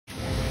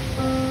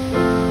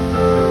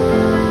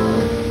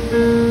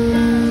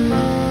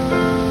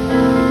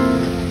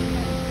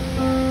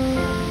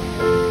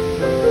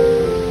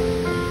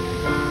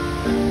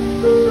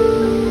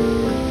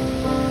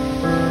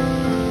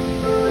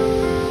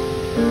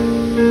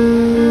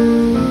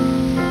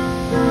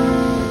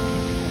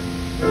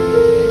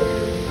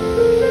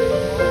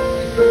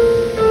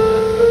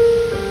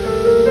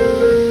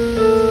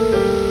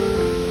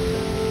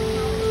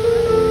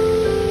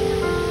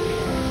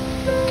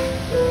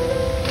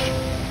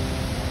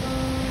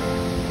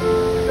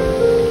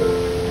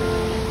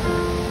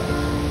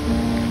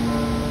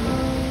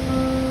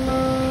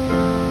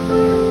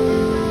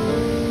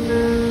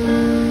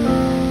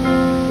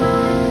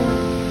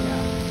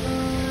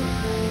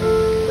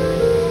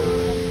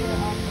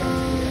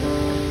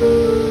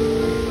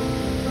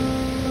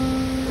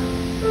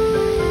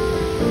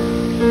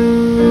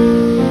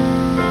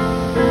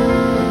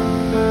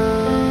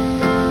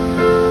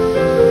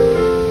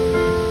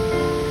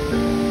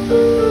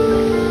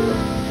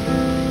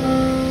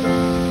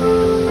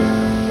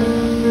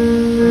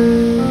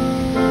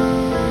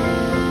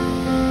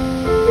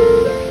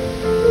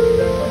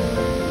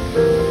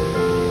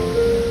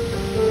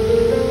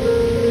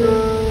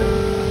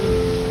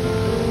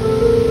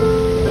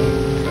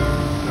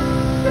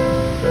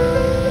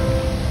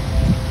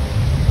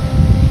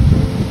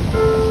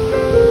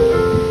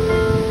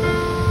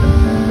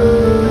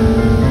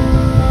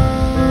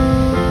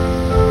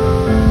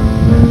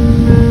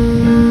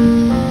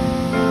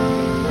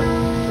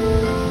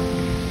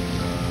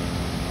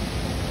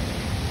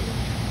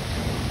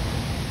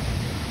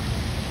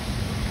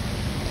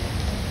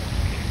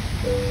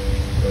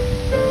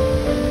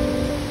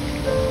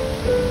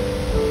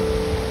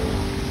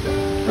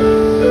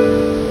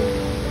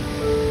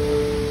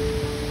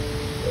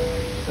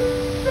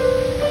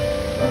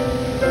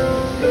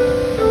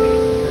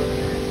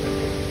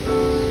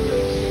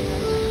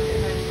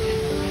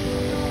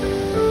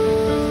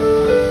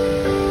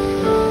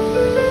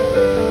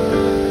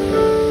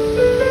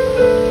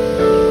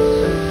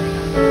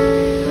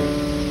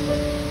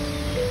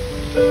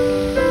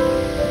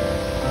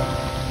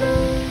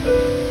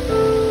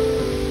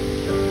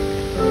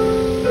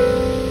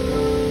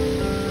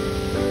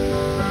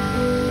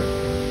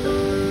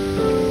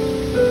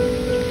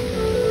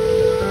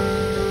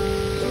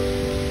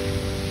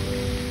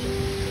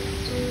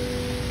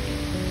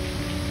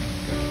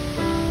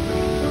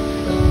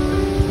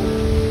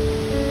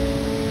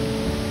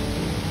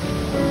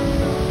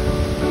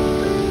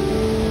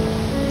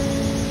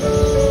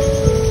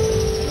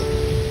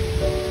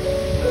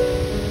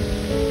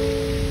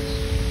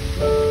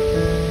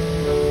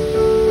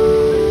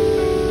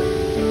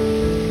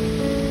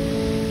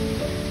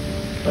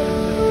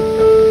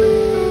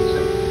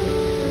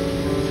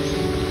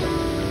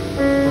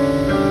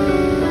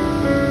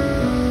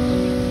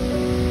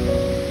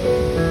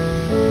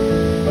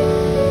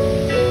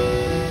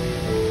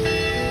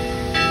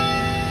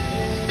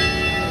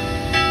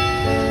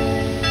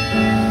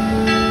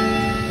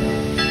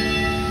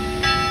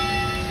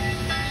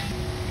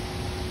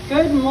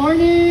Good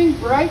morning,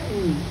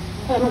 Brighton,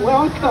 and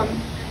welcome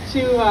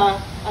to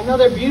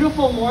another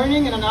beautiful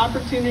morning and an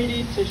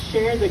opportunity to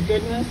share the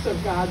goodness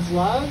of God's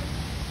love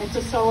and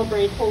to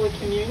celebrate Holy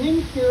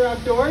Communion here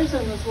outdoors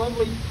in this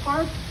lovely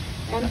park.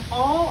 And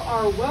all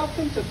are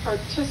welcome to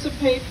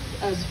participate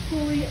as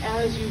fully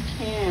as you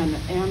can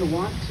and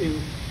want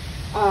to,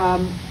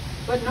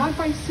 but not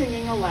by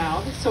singing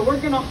aloud. So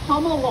we're going to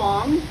hum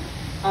along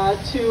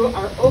to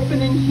our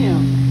opening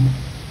hymn.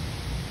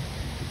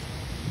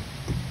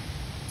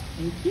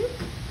 Thank you.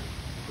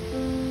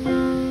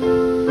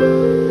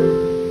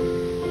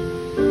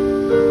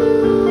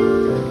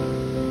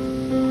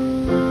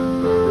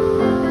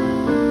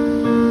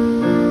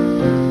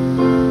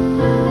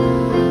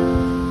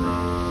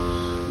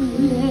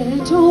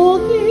 Let all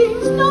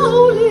things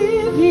now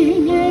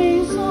living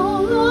a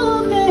song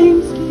of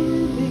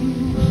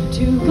thanksgiving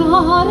to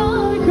God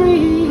our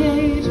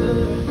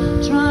Creator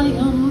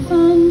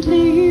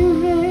triumphantly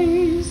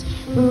raise,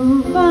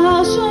 who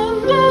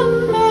fashioned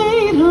and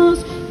made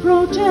us,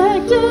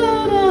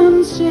 protected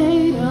and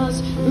stayed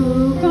us,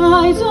 who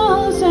guides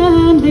us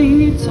and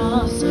leads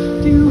us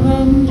to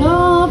end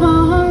of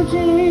our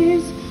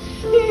days.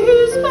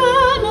 His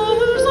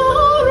banners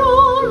are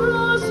o'er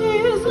us,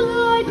 His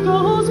light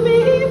goes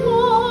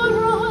before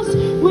us,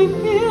 with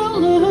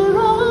pillar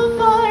of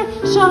fire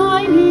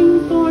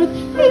shining forth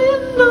in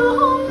the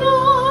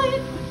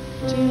night,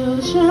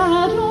 till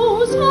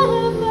shadows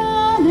have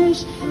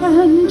vanished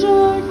and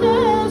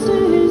darkness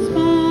is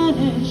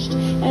banished,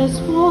 as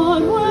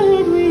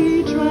forward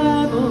we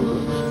travel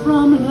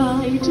from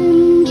light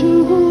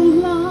into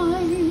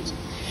light.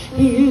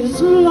 His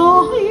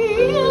law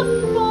He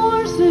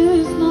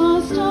enforces,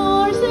 the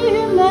stars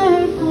in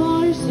their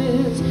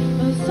courses,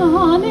 the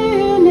sun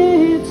in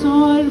its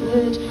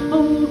orbit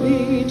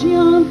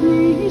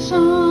obediently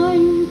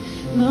shine.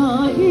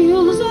 The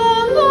hills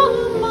and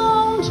the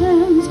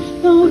mountains,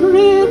 the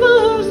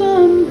rivers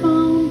and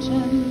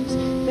fountains,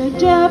 the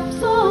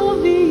depths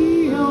of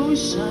the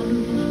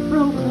ocean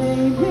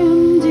proclaim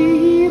Him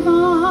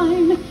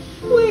divine.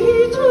 We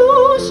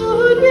too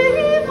should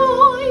be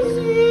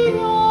voicing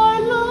our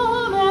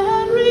love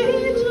and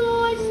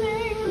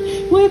rejoicing,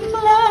 with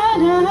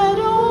glad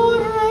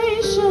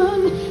adoration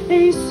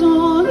a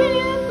song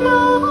in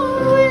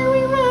glory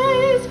we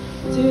raise,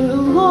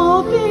 till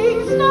all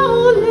things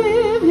now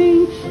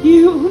living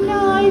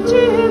unite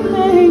in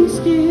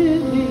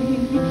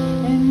thanksgiving,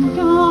 and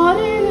God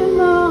in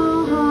the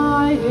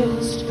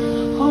highest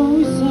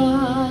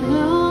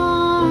Hosanna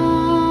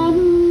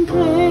and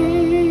praise.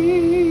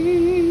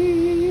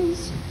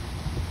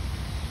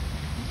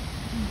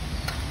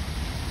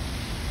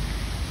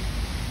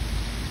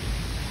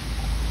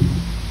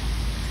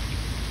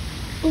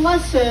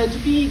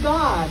 Blessed be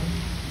God,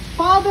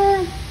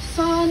 Father,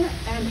 Son,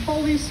 and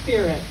Holy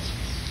Spirit.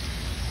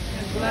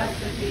 And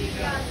blessed be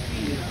God's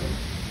kingdom,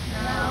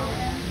 now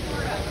and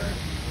forever.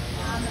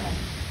 Amen.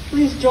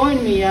 Please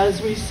join me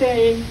as we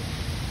say,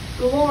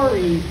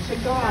 Glory to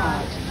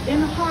God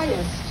in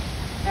highest,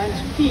 and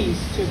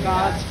peace to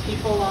God's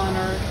people on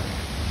earth.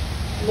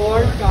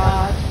 Lord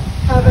God,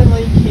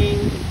 heavenly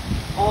King,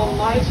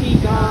 almighty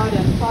God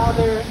and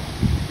Father,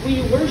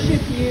 we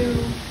worship you,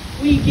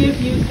 we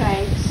give you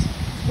thanks,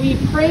 we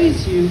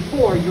praise you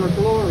for your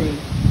glory.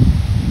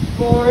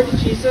 Lord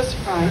Jesus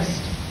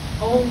Christ,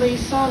 only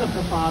Son of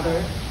the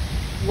Father,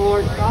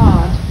 Lord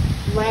God,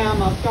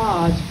 Lamb of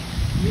God,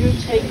 you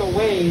take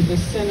away the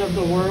sin of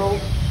the world.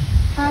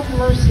 Have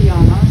mercy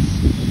on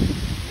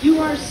us. You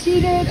are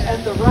seated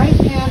at the right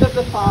hand of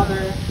the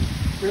Father.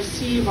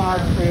 Receive our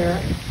prayer.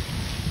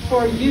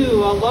 For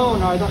you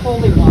alone are the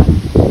Holy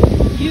One.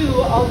 You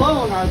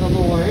alone are the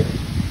Lord.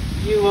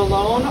 You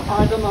alone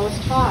are the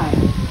Most High.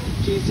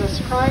 Jesus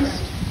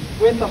Christ,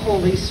 with the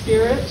Holy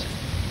Spirit,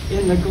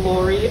 in the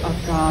glory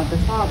of God the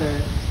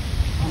Father.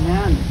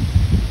 Amen.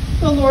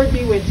 The Lord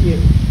be with you.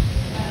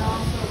 And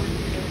also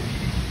with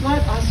you.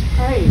 Let us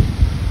pray.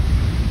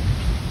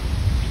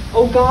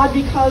 O God,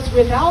 because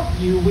without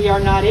you we are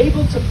not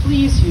able to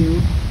please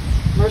you,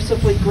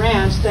 mercifully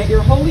grant that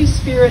your Holy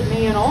Spirit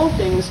may in all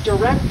things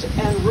direct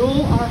and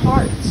rule our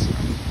hearts.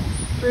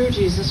 Through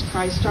Jesus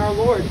Christ our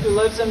Lord, who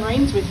lives and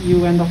reigns with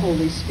you and the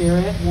Holy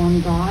Spirit,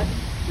 one God,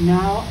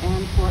 now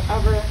and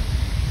forever.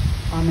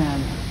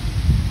 Amen.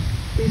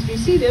 Please be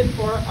seated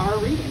for our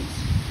readings.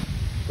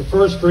 The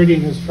first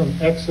reading is from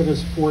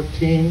Exodus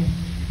 14.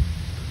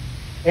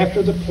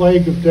 After the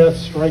plague of death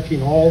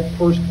striking all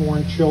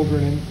firstborn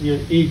children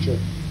in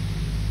Egypt,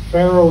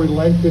 Pharaoh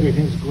relented in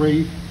his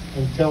grief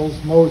and tells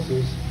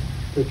Moses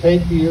to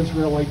take the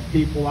Israelite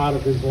people out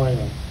of his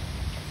land.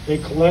 They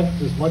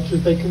collect as much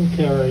as they can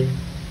carry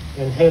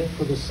and head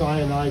for the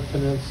Sinai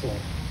Peninsula.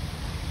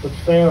 But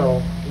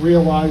Pharaoh,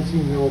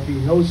 realizing there will be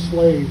no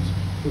slaves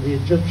for the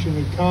Egyptian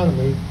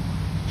economy,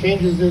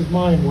 changes his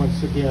mind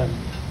once again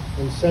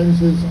and sends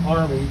his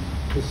army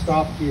to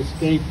stop the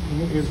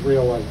escaping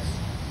Israelites.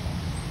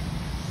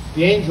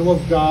 The angel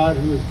of God,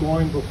 who is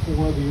going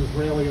before the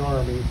Israeli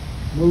army,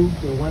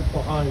 moved and went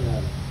behind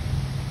them,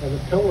 and the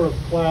pillar of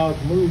cloud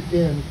moved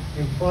in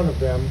front of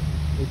them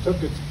and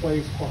took its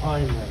place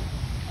behind them.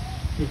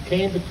 It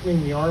came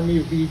between the army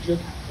of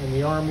Egypt and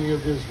the army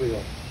of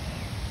Israel.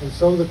 And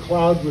so the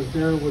cloud was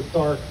there with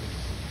darkness,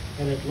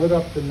 and it lit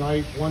up the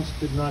night, once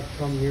did not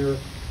come near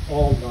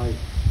all night.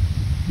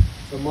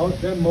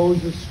 Then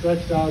Moses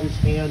stretched out his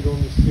hand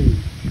on the sea.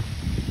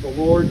 The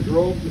Lord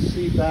drove the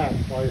sea back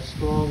by a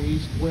strong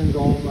east wind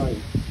all night,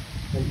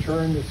 and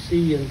turned the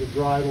sea into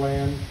dry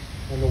land,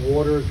 and the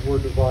waters were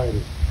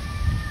divided.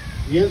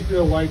 The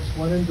Israelites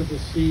went into the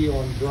sea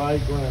on dry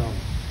ground.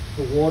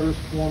 The waters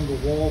formed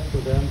a wall for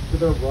them to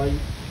their right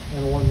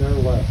and on their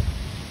left.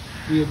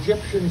 The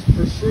Egyptians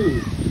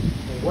pursued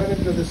and went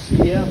into the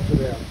sea after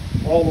them,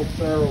 all of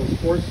Pharaoh's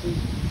horses,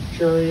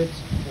 chariots,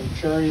 and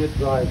chariot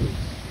drivers.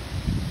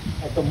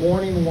 At the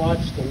morning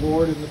watch, the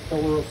Lord in the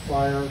pillar of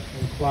fire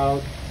and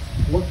cloud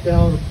looked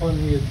down upon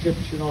the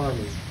Egyptian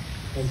army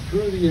and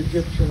threw the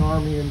Egyptian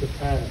army into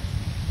panic.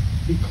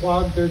 He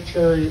clogged their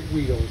chariot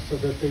wheels so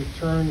that they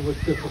turned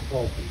with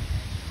difficulty.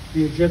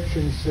 The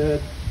Egyptians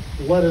said,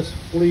 "Let us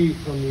flee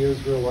from the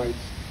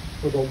Israelites,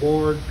 for the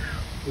Lord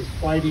is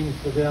fighting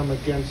for them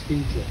against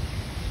Egypt."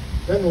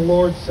 Then the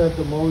Lord said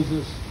to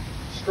Moses,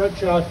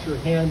 "Stretch out your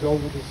hand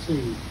over the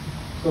sea,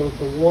 so that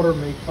the water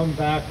may come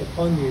back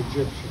upon the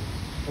Egyptians,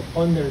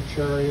 upon their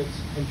chariots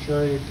and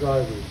chariot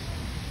drivers."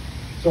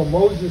 So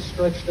Moses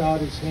stretched out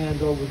his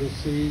hand over the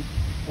sea,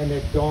 and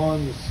at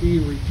dawn the sea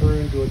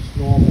returned to its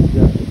normal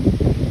depth.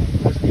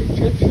 As the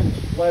Egyptians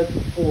fled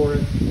before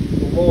it,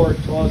 the Lord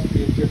tossed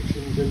the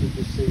Egyptians into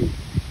the sea.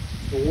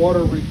 The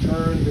water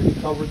returned and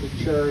covered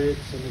the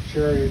chariots and the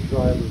chariot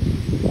drivers,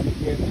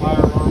 the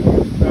entire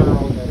army of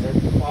Pharaoh that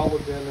had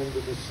followed them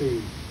into the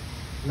sea.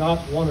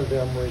 Not one of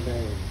them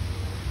remained.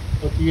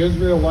 But the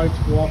Israelites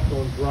walked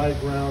on dry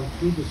ground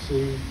through the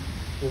sea,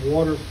 the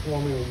waters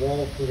forming a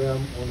wall for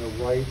them on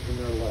their right and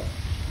their left.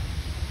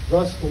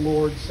 Thus the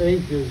Lord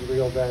saved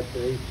Israel that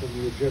day from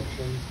the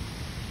Egyptians,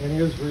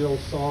 and Israel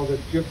saw the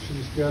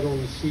Egyptians dead on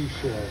the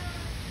seashore.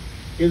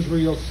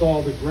 Israel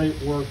saw the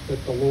great work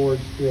that the Lord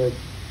did.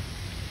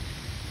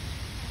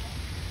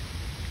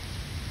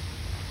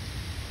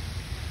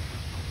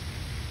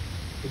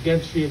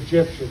 Against the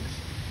Egyptians.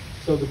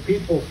 So the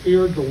people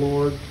feared the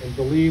Lord and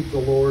believed the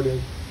Lord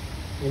in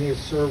his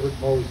servant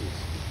Moses.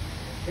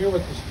 Hear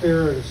what the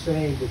Spirit is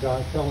saying to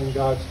God, telling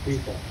God's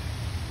people.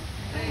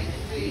 Thanks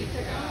be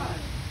to God.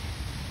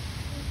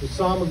 The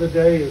Psalm of the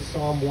day is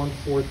Psalm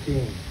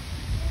 114.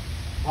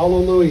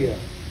 Hallelujah.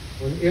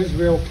 When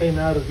Israel came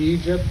out of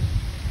Egypt,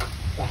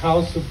 the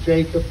house of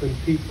Jacob and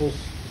peoples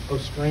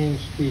of strange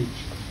speech.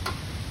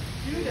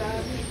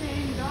 Judah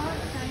became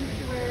God's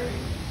sanctuary,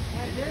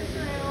 and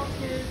Israel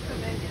his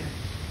dominion.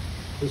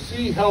 The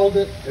sea held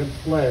it and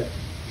fled.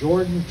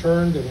 Jordan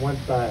turned and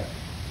went back.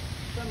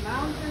 The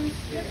mountains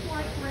skipped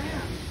like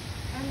rams,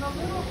 and the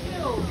little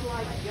hills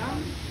like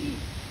young sheep.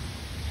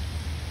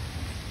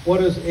 What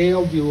has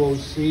ailed you, O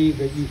sea,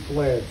 that you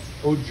fled?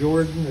 O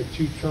Jordan, that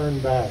you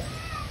turned back?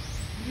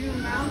 You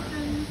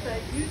mountains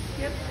that you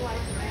skipped like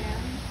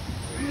rams,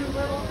 you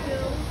little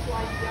hills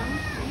like young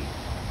sheep.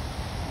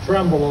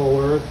 Tremble,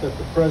 O earth, at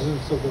the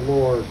presence of the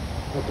Lord,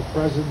 at the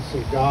presence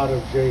of God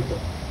of Jacob.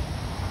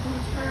 Who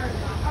turned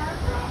the hard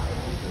rock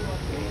into a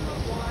wave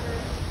of water,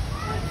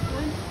 and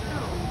flint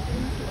stone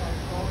into a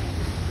flowing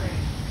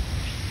stream.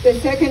 The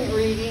second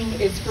reading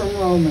is from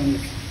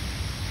Romans.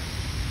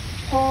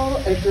 Paul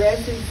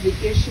addresses the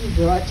issue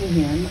brought to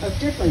him of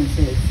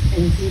differences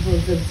in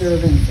people's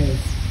observances,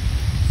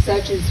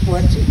 such as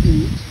what to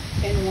eat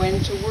and when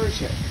to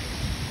worship.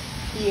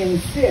 He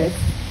insists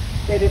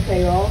that if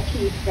they all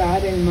keep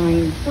God in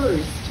mind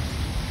first,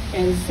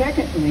 and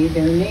secondly,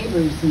 their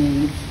neighbor's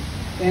needs,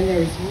 then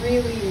there's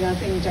really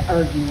nothing to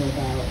argue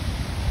about.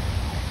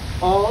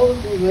 All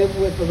who live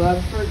with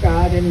love for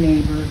God and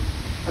neighbor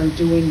are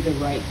doing the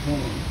right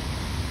thing.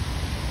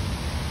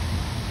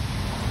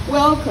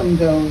 Welcome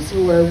those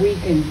who are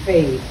weak in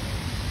faith,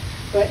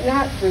 but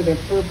not for the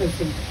purpose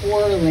of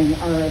quarreling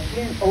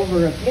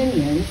over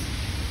opinions.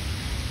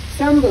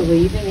 Some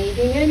believe in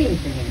eating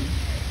anything,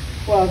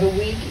 while the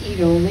weak eat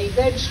only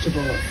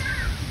vegetables.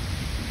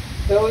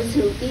 Those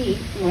who eat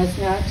must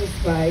not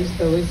despise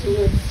those who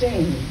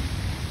abstain,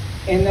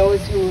 and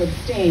those who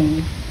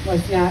abstain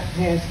must not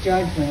pass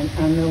judgment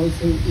on those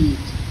who eat,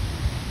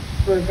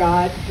 for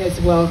God has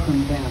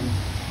welcomed them.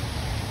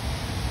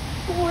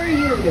 Who are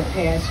you to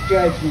pass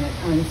judgment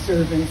on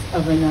servants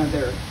of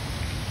another?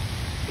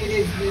 It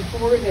is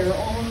before their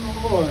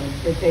own Lord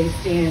that they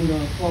stand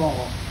or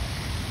fall,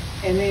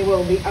 and they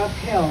will be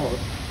upheld,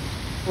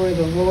 for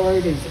the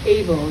Lord is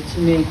able to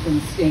make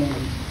them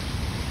stand.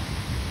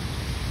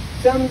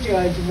 Some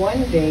judge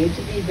one day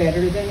to be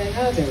better than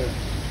another,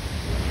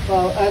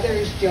 while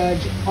others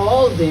judge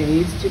all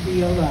days to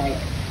be alike.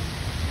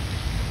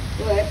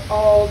 Let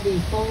all be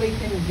fully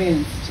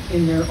convinced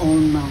in their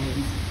own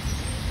minds.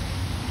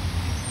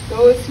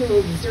 Those who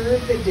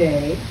observe the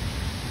day,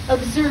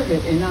 observe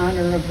it in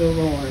honor of the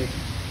Lord.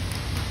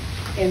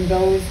 And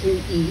those who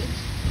eat,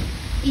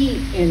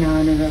 eat in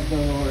honor of the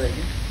Lord,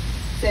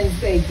 since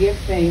they give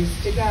thanks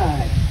to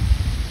God.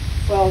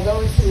 While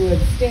those who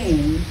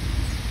abstain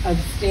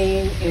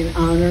abstain in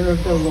honor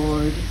of the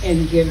Lord,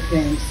 and give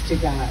thanks to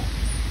God.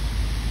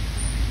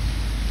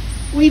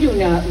 We do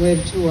not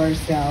live to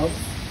ourselves,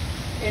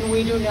 and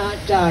we do not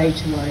die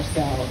to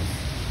ourselves.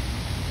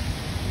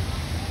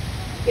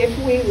 If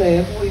we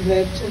live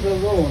to the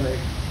Lord,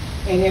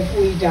 and if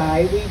we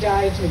die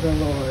to the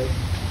Lord.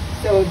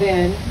 So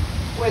then,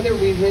 whether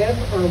we live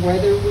or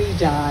whether we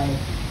die,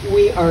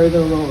 we are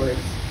the Lord's.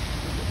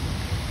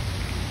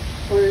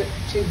 For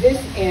to this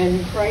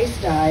end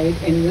Christ died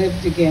and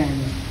lived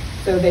again,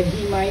 so that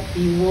he might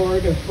be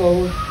Lord of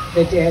both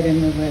the dead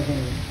and the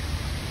living.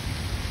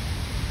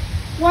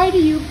 Why do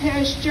you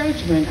pass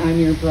judgment on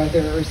your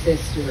brother or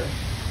sister?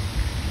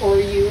 Or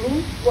you,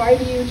 why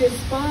do you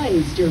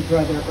despise your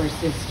brother or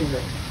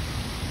sister?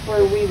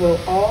 For we will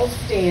all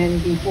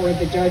stand before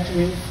the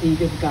judgment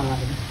seat of God.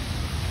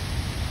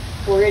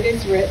 For it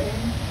is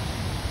written,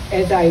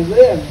 "As I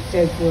live,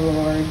 says the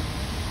Lord,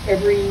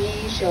 every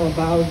knee shall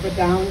bow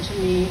down to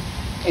me,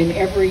 and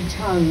every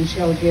tongue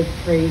shall give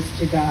praise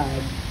to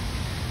God."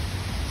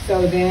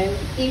 So then,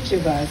 each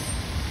of us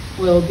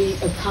will be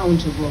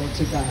accountable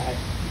to God.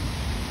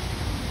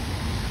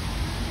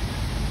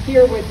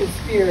 Hear what the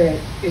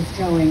Spirit is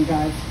telling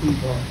God's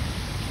people.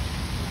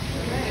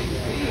 Thanks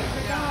be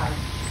to God.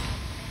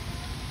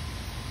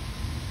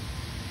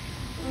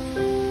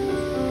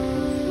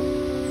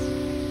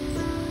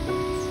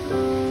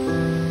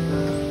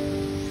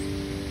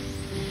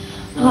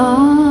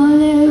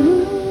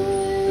 Hallelujah,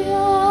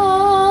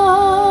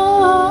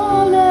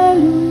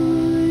 hallelujah,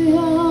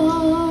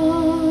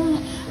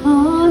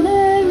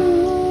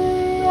 hallelujah,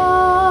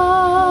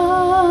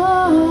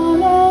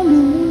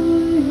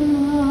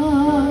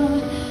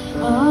 hallelujah,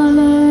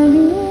 hallelujah,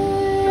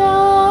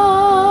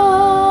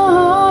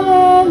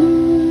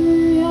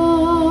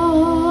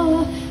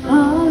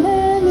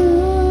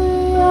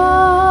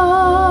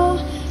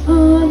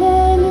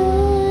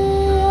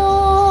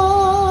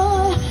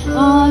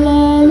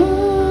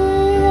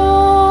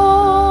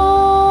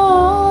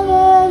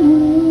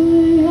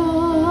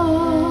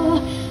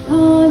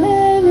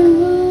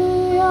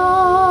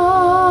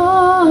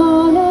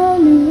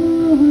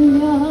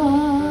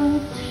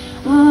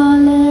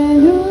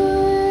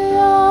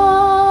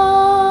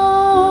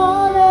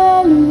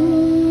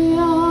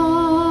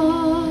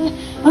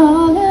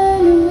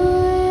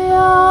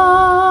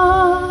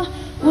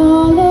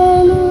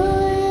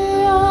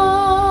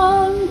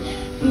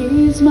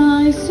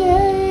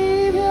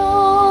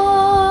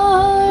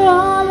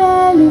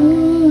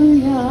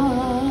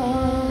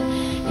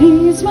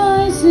 He's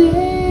my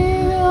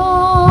Savior,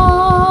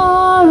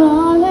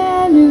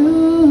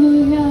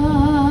 hallelujah.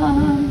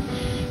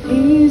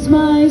 He's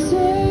my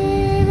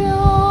Savior,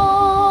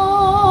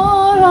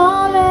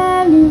 hallelujah.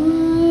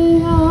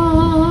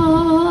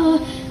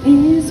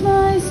 He's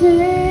my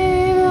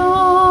Savior,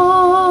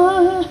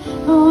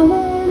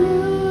 hallelujah.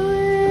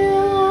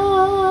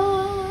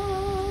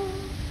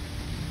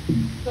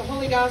 The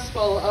Holy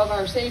Gospel of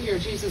our Savior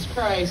Jesus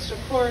Christ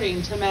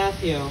according to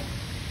Matthew.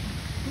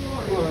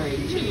 Glory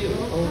to you,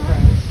 O Christ.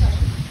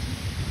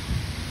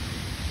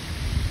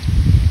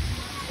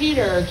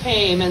 Peter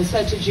came and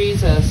said to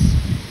Jesus,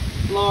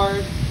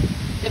 "Lord,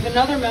 if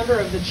another member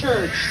of the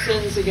church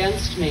sins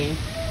against me,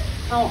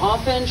 how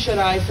often should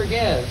I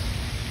forgive?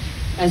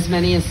 As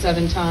many as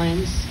 7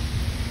 times?"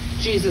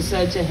 Jesus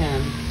said to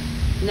him,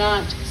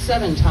 "Not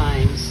 7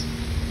 times,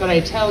 but I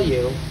tell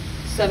you,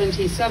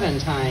 77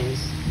 times.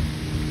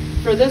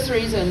 For this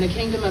reason, the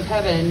kingdom of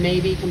heaven may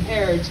be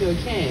compared to a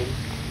king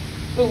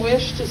who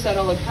wished to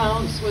settle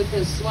accounts with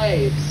his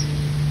slaves.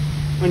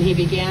 When he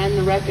began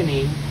the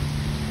reckoning,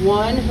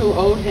 one who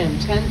owed him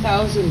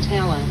 10,000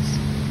 talents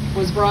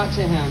was brought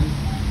to him,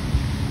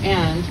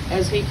 and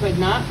as he could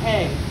not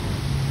pay,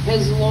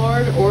 his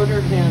lord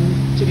ordered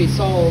him to be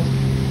sold,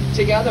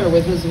 together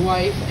with his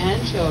wife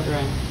and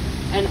children,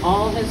 and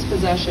all his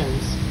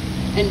possessions,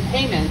 and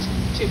payment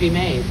to be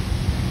made.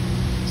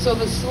 So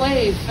the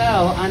slave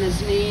fell on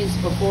his knees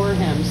before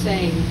him,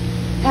 saying,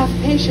 'Have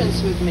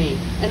patience with me,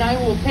 and I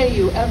will pay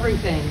you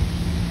everything.'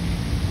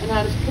 And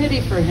out of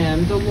pity for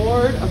him, the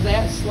lord of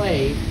that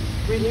slave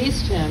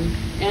released him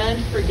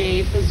and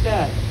forgave his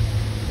debt.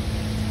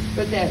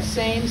 But that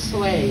same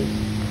slave,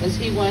 as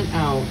he went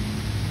out,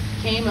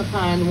 came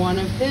upon one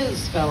of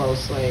his fellow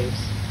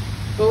slaves,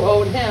 who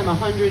owed him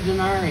 100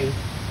 denarii,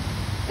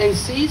 and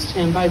seized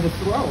him by the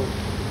throat.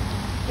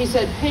 He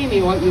said, 'Pay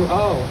me what you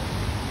owe.'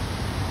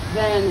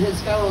 Then his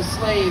fellow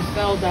slave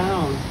fell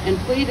down and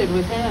pleaded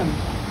with him,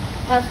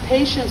 'Have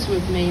patience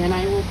with me, and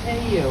I will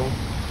pay you.'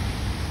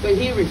 But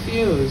he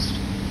refused.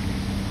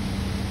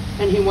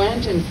 And he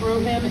went and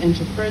threw him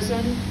into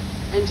prison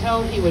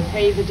until he would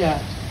pay the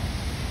debt.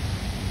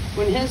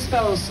 When his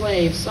fellow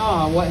slaves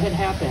saw what had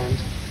happened,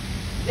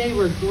 they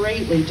were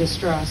greatly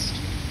distressed,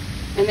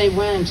 and they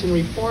went and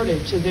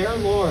reported to their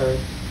lord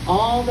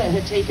all that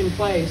had taken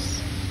place.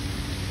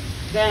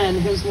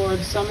 Then his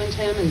lord summoned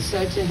him and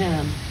said to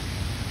him,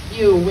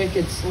 'You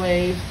wicked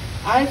slave,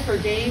 I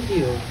forgave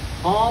you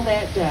all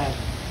that debt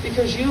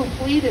because you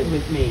pleaded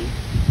with me.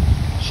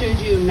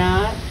 Should you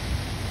not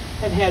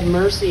had had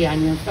mercy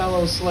on your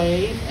fellow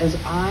slave, as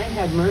I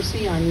had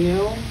mercy on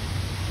you?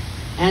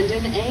 And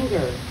in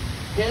anger,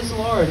 his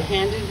Lord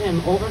handed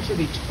him over to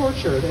be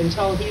tortured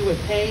until he would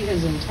pay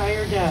his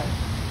entire debt.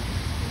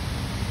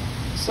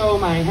 So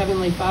my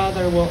heavenly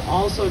Father will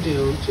also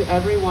do to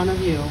every one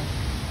of you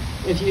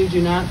if you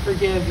do not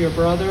forgive your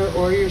brother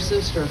or your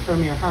sister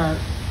from your heart.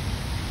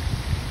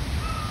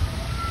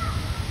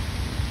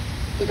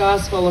 The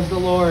Gospel of the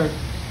Lord.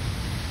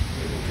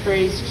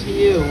 Praise to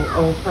you,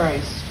 O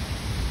Christ.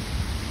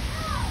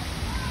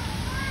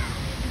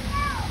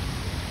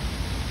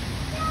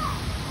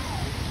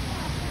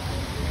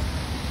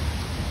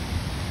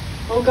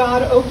 O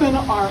God, open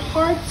our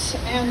hearts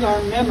and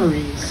our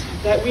memories,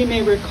 that we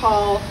may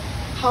recall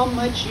how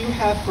much you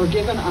have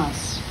forgiven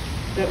us,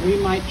 that we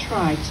might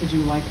try to do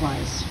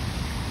likewise.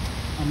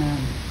 Amen.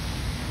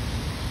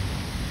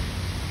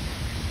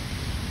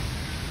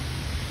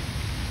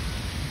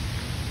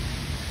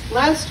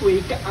 Last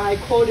week, I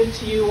quoted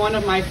to you one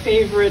of my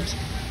favorite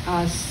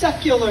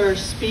secular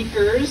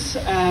speakers,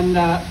 and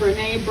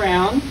Brene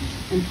Brown,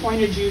 and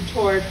pointed you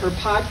toward her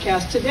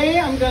podcast. Today,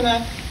 I'm going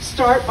to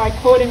start by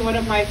quoting one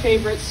of my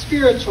favorite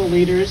spiritual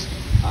leaders,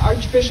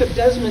 Archbishop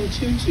Desmond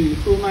Tutu,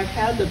 whom I've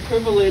had the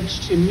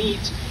privilege to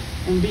meet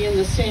and be in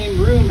the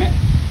same room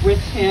with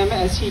him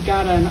as he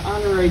got an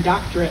honorary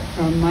doctorate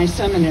from my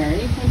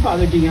seminary, and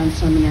Father Dion's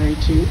seminary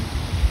too.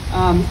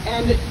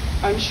 And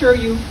I'm sure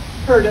you've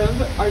heard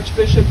of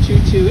Archbishop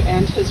Tutu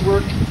and his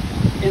work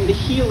in the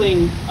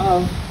healing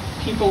of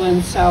people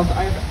in South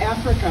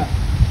Africa.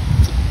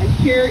 And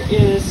here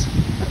is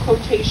a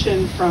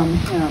quotation from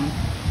him.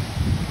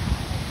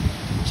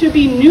 To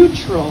be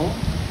neutral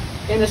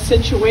in a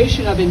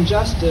situation of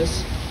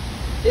injustice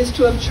is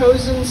to have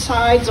chosen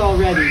sides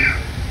already.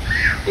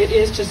 It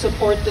is to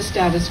support the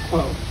status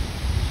quo.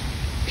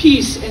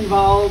 Peace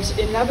involves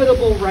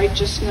inevitable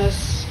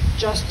righteousness,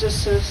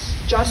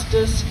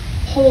 justice,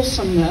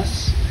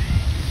 wholesomeness,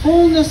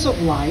 fullness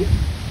of life,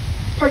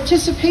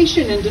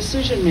 participation in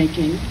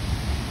decision-making,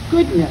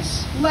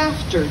 goodness,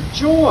 laughter,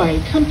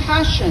 joy,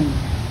 compassion,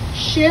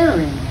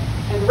 sharing,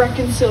 and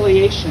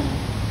reconciliation.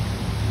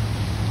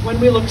 When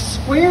we look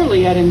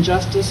squarely at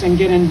injustice and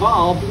get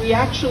involved, we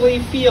actually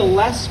feel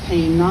less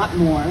pain, not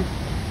more,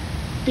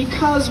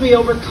 because we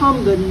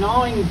overcome the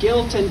gnawing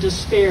guilt and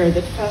despair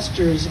that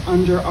festers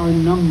under our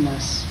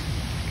numbness.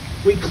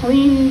 We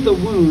clean the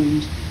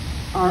wound,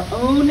 our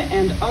own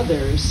and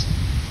others,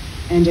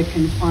 and it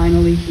can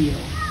finally heal.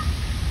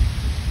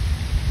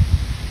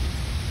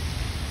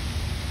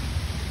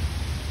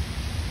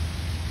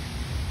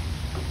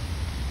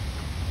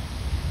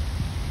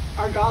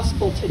 Our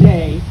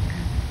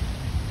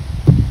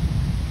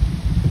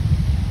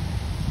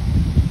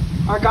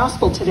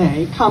gospel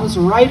today comes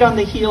right on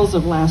the heels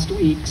of last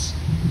week's,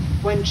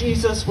 when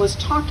Jesus was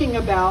talking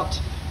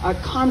about a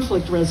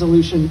conflict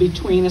resolution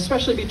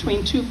especially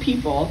between two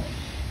people.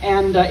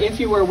 And if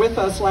you were with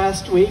us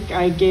last week,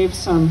 I gave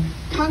some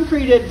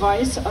concrete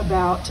advice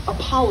about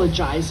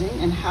apologizing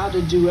and how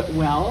to do it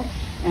well,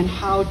 and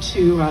how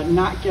to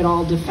not get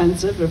all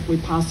defensive if we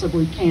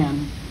possibly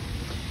can.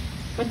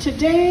 But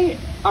today,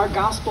 our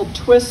gospel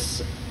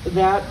twists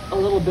that a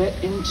little bit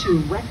into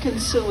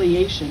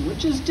reconciliation,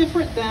 which is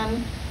different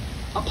than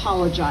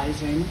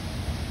apologizing.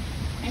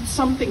 It's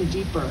something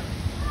deeper.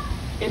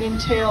 It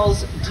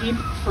entails deep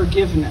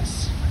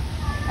forgiveness.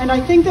 And I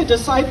think the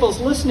disciples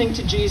listening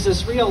to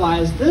Jesus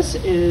realized this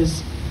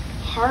is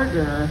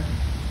harder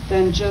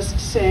than just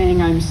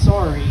saying, I'm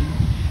sorry.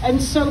 And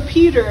so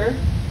Peter,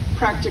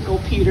 practical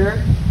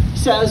Peter,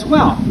 says,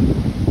 well,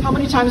 how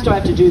many times do I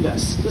have to do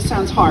this? This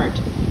sounds hard.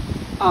 Do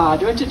I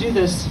have to do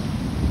this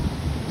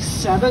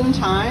 7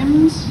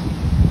 times?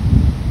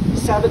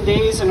 7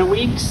 days in a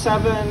week,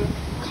 7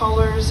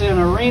 colors in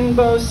a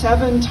rainbow,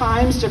 7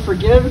 times to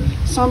forgive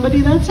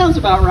somebody? That sounds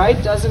about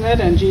right, doesn't it?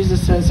 And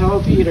Jesus says,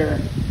 oh, Peter,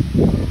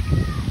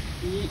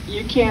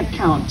 you can't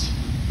count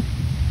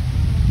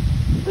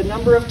the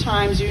number of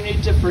times you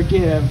need to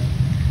forgive.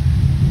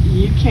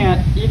 You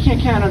can't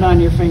count it on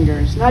your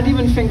fingers, not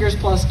even fingers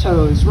plus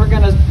toes.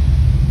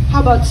 How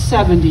about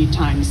 70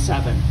 times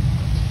 7?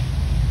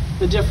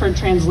 The different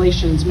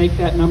translations make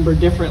that number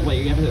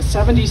differently. If it's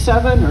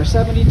 77 or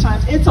 70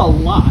 times, it's a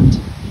lot.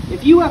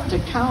 If you have to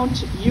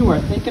count, you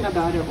are thinking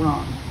about it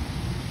wrong.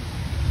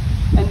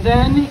 And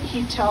then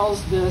he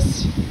tells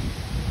this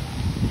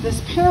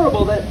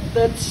parable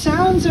that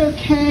sounds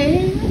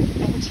okay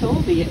until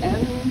the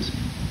end.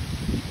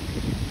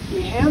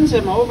 He hands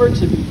him over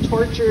to be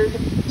tortured.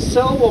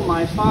 So will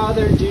my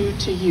Father do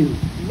to you.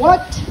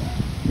 What?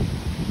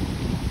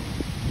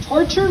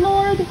 Torture,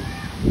 Lord?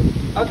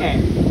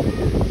 Okay,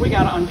 we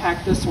got to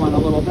unpack this one a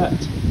little bit.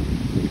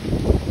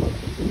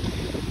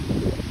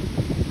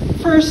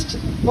 First,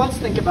 let's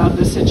think about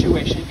this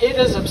situation. It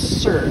is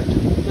absurd,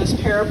 this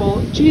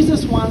parable.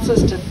 Jesus wants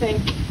us to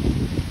think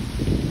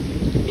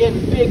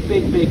in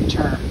big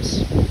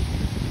terms.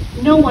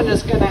 No one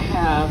is going to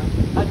have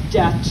a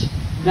debt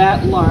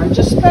that large,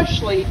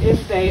 especially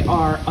if they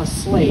are a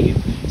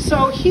slave.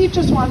 So he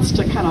just wants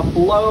to kind of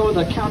blow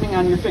the counting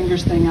on your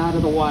fingers thing out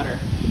of the water.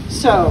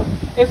 So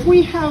If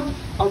we have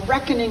a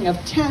reckoning of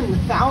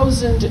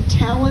 10,000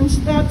 talents,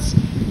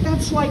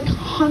 that's like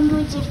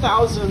hundreds of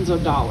thousands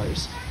of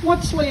dollars.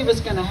 What slave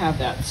is going to have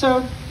that?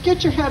 So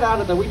get your head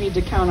out of the, we need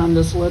to count on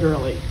this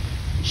literally.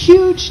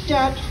 Huge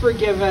debt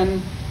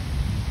forgiven,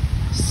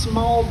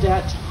 small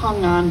debt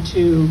hung on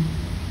to.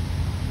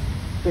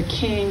 The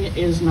king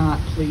is not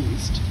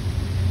pleased.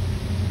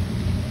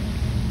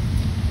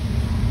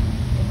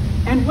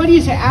 And what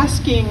he's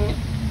asking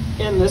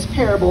in this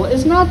parable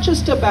is not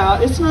just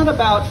about, it's not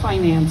about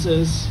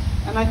finances.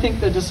 And I think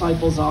the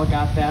disciples all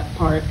got that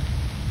part.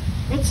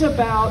 It's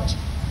about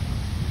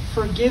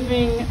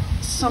forgiving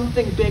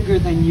something bigger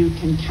than you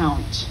can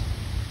count.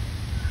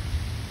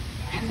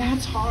 And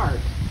that's hard.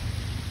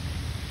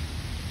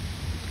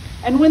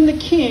 And when the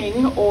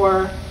king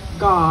or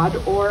God,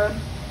 or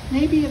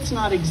maybe it's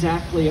not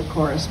exactly a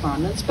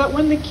correspondence, but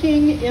when the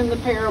king in the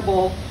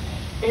parable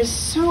is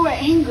so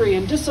angry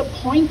and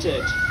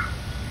disappointed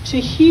to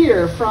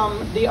hear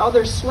from the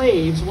other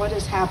slaves what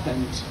has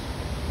happened,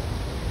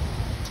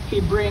 he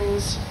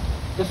brings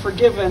the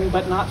forgiven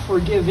but not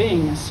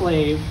forgiving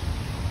slave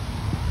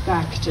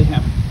back to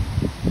him.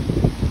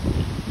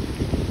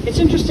 It's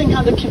interesting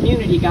how the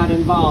community got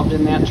involved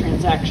in that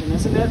transaction,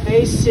 isn't it?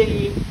 They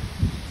see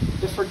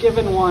the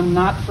forgiven one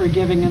not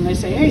forgiving, and they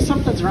say, hey,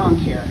 something's wrong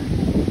here.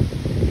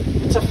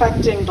 It's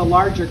affecting the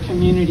larger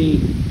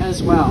community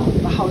as well,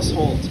 the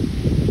household.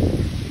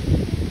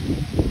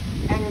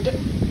 And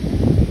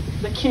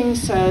the king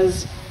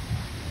says,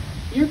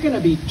 you're going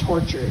to be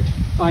tortured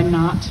by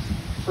not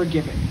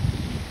forgiving.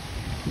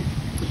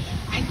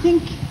 I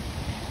think,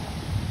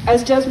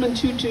 as Desmond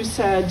Tutu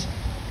said,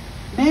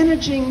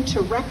 managing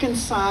to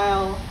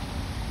reconcile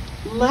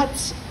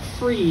lets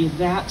free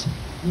that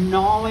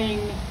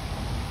gnawing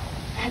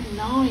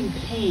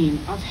pain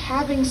of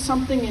having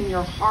something in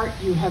your heart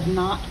you have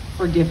not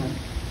forgiven.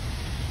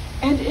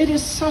 And it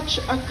is such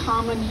a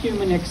common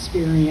human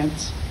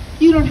experience.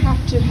 You don't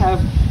have to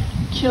have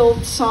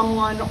killed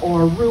someone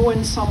or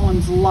ruined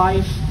someone's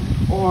life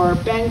or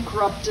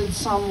bankrupted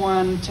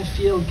someone to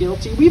feel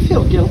guilty. We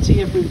feel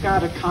guilty if we've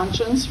got a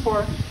conscience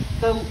for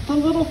the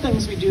little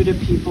things we do to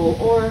people,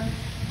 or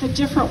the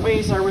different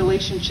ways our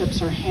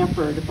relationships are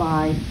hampered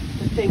by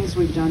the things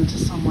we've done to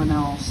someone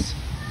else.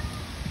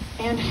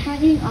 And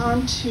hanging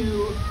on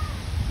to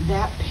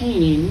that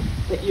pain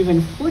that you've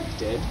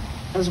inflicted,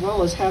 as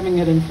well as having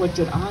it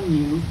inflicted on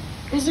you,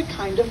 is a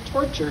kind of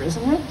torture,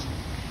 isn't it?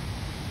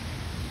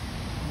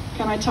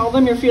 Can I tell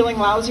them you're feeling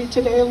lousy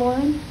today,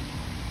 Lauren?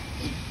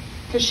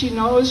 Because she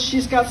knows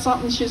she's got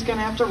something she's going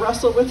to have to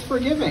wrestle with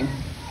forgiving.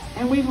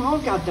 And we've all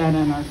got that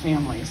in our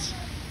families,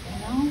 you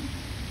know?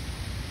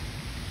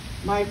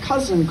 My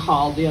cousin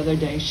called the other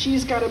day.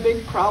 She's got a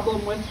big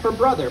problem with her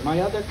brother,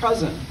 my other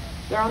cousin.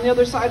 They're on the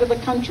other side of the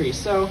country,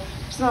 so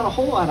there's not a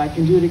whole lot I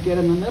can do to get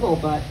in the middle,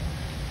 but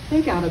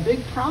they got a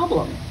big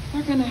problem.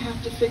 They're going to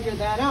have to figure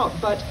that out.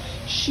 But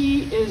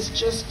she is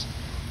just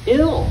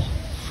ill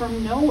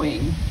from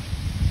knowing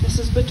this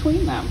is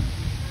between them.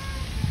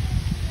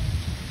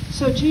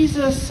 So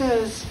Jesus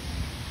says,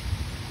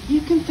 you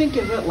can think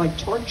of it like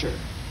torture.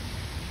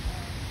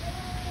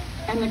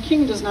 And the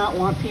king does not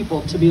want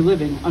people to be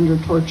living under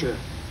torture,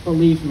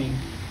 believe me.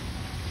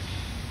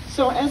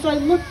 So as I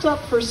looked up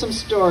for some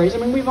stories, I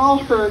mean, we've all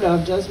heard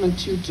of Desmond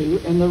Tutu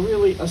and the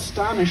really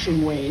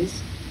astonishing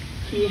ways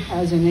he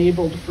has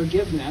enabled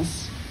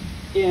forgiveness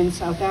in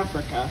South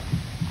Africa.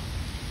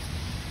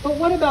 But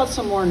what about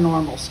some more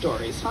normal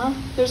stories, huh?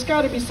 There's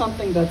got to be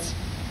something that's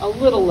a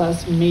little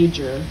less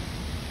major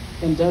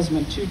than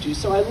Desmond Tutu.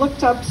 So I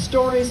looked up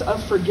stories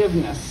of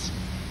forgiveness.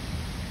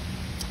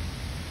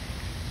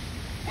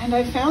 And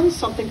I found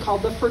something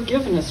called the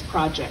Forgiveness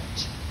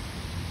Project.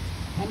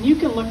 And you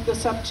can look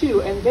this up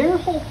too. And their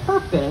whole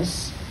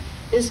purpose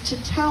is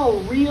to tell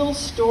real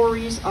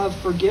stories of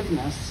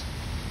forgiveness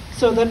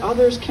so that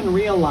others can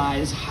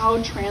realize how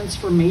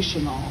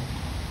transformational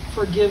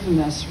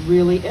forgiveness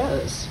really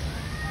is.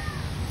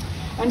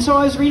 And so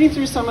I was reading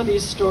through some of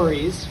these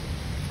stories,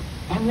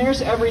 and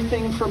there's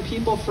everything from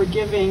people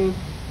forgiving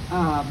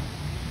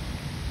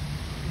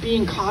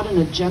being caught in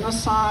a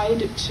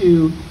genocide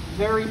to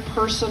very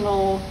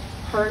personal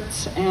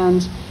hurts.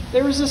 And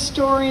there was a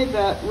story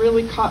that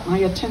really caught my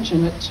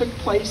attention. It took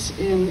place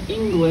in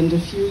England a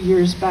few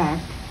years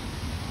back.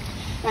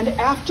 And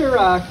after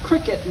a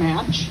cricket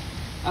match,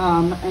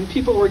 and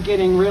people were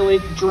getting really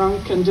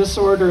drunk and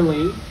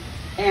disorderly,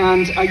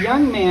 and a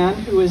young man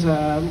who was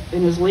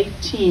in his late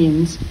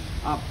teens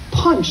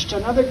punched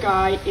another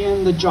guy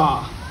in the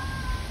jaw.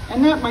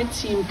 And that might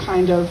seem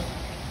kind of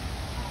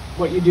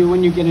what you do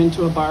when you get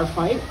into a bar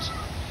fight.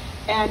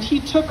 And he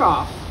took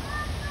off.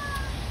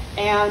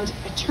 And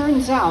it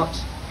turns out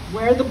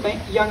where the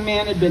young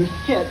man had been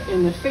hit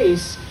in the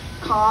face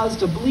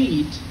caused a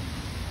bleed.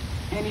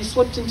 And he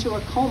slipped into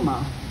a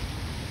coma.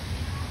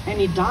 And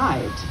he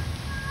died.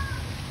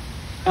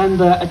 And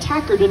the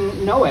attacker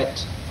didn't know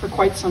it for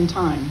quite some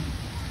time.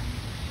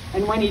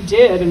 And when he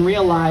did and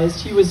realized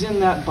he was in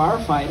that bar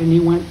fight, and he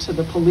went to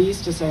the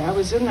police to say, I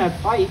was in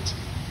that fight,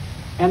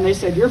 and they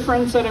said, your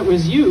friend said it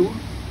was you,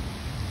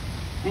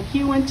 And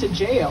he went to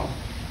jail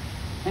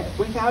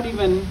without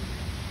even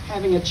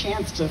having a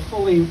chance to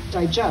fully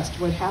digest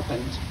what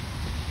happened.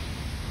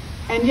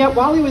 And yet,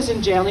 while he was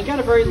in jail, he got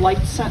a very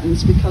light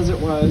sentence because it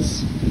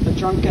was a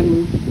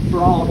drunken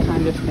brawl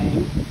kind of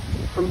thing.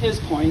 From his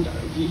point,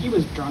 he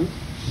was drunk.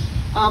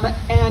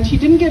 And he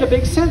didn't get a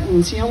big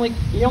sentence. He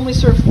only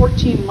served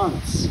 14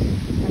 months.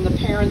 And the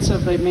parents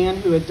of the man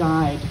who had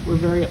died were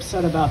very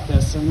upset about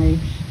this, and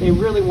they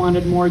really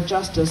wanted more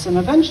justice. And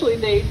eventually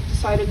they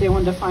decided they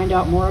wanted to find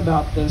out more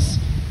about this,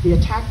 the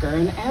attacker.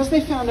 And as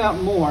they found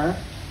out more,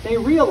 they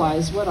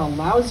realized what a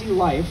lousy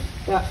life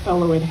that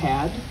fellow had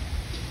had,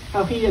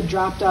 how he had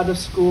dropped out of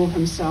school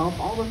himself,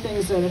 all the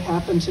things that had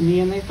happened to me.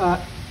 And they thought,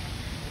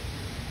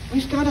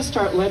 we've got to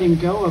start letting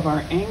go of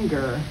our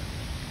anger.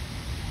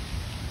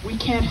 We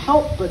can't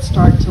help but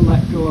start to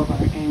let go of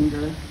our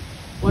anger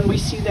when we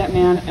see that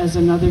man as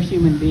another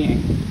human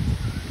being.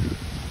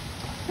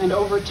 And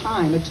over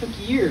time, it took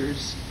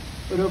years,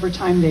 but over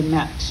time they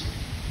met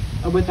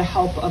with the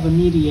help of a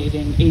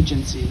mediating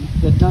agency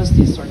that does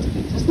these sorts of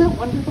things. Isn't that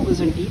wonderful? There's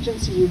an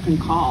agency you can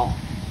call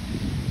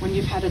when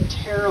you've had a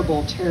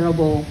terrible,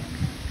 terrible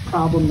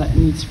problem that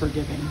needs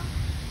forgiving.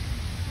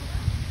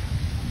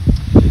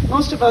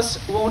 Most of us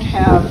won't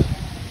have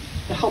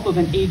the help of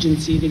an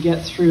agency to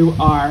get through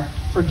our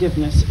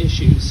forgiveness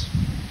issues.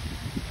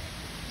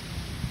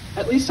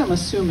 At least I'm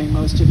assuming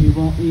most of you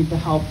won't need the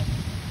help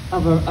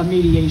of a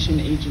mediation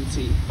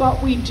agency.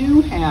 But we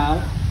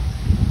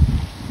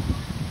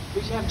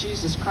have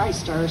Jesus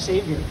Christ, our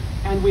Savior,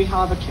 and we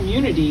have a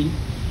community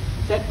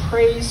that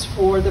prays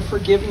for the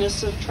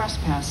forgiveness of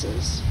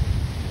trespasses.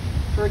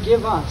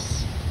 Forgive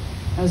us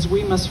as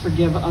we must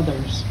forgive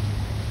others.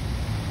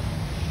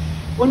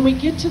 When we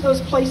get to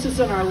those places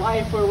in our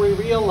life where we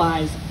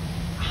realize,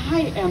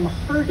 I am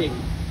hurting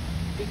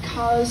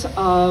because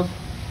of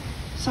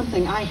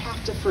something I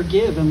have to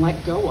forgive and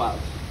let go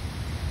of,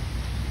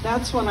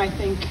 that's when I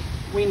think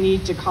we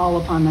need to call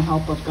upon the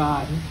help of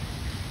God.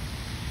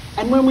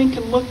 And when we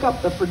can look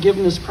up the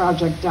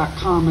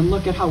forgivenessproject.com and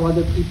look at how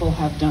other people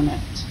have done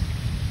it.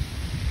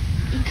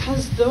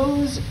 Because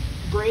those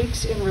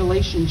breaks in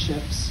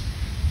relationships,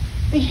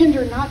 they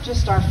hinder not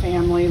just our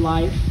family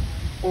life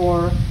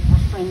or our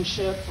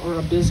friendship or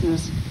a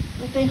business,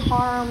 but they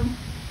harm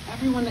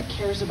everyone that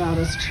cares about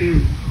us too,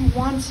 who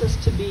wants us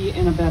to be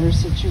in a better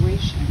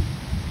situation.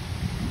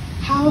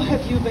 How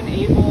have you been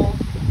able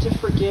to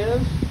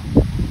forgive?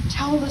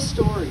 Tell the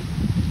story.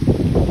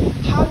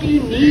 How do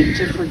you need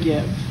to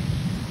forgive?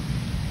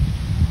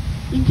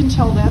 You can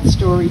tell that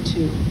story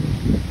too,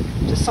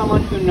 to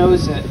someone who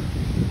knows it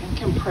and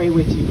can pray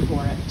with you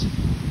for it.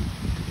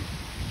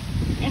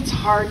 It's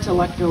hard to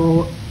let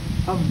go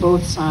of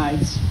both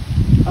sides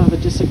of a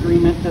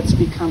disagreement that's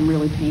become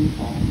really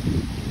painful.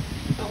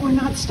 But we're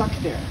not stuck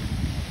there.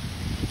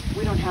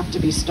 We don't have to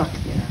be stuck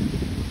there.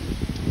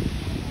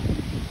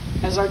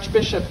 As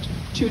Archbishop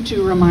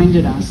Tutu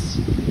reminded us,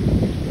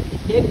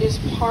 it is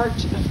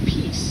part of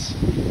peace.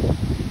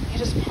 It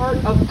is part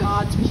of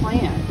God's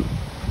plan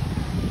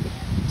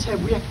to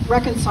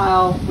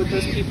reconcile with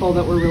those people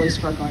that we're really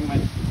struggling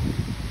with.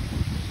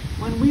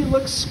 When we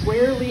look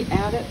squarely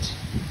at it,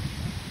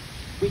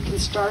 we can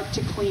start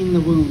to clean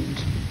the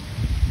wound,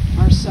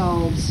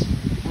 ourselves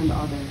and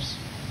others.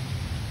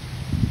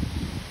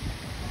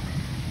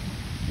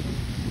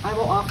 I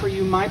will offer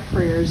you my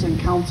prayers and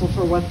counsel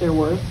for what they're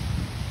worth.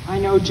 I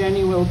know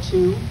Jenny will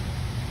too.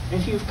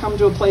 If you've come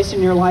to a place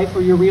in your life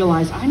where you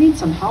realize, I need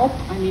some help,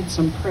 I need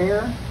some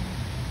prayer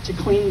to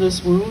clean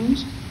this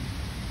wound,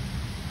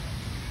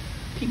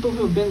 people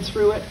who have been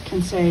through it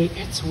can say,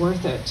 it's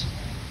worth it.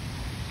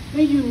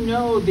 May you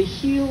know the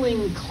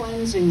healing,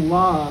 cleansing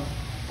love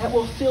that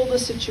will fill the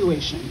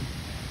situation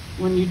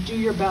when you do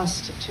your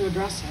best to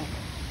address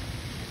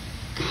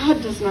it.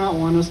 God does not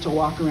want us to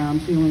walk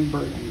around feeling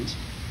burdened.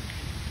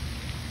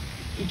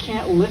 He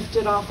can't lift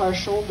it off our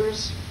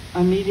shoulders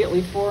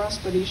immediately for us,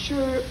 but he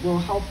sure will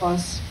help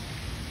us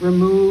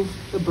remove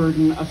the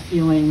burden of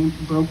feeling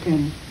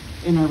broken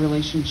in our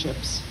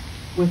relationships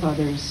with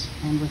others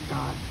and with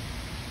God.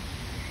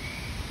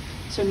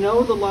 So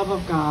know the love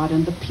of God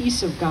and the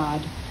peace of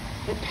God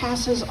that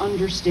passes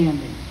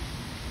understanding.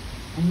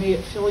 And may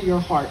it fill your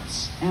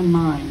hearts and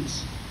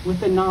minds with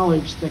the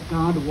knowledge that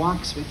God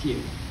walks with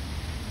you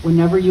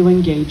whenever you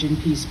engage in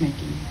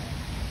peacemaking.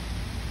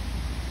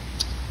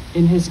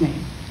 In his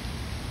name.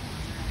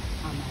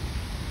 Amen.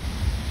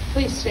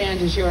 Please stand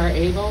as you are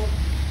able.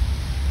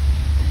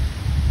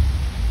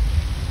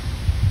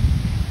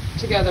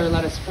 Together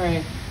let us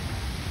pray.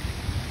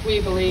 We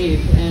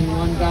believe in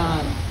one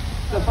God,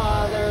 the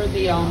Father,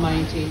 the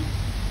Almighty,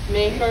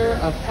 maker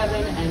of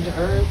heaven and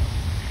earth,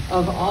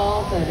 of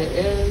all that it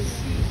is,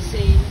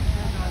 seen.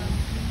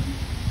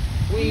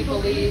 We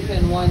believe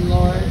in one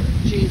Lord,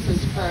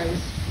 Jesus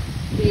Christ,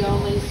 the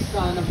only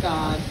Son of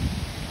God,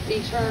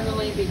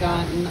 eternally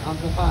begotten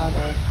of the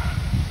Father,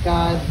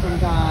 God from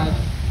God,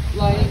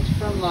 light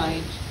from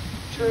light,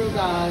 true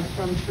God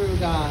from true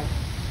God,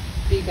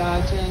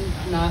 begotten,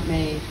 not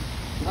made,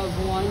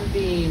 of one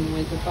being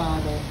with the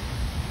Father.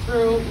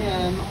 Through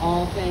him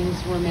all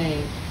things were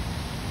made.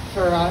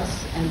 For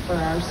us and for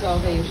our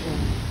salvation,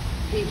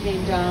 he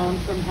came down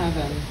from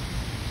heaven.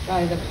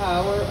 By the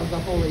power of the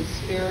Holy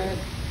Spirit,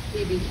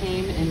 he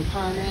became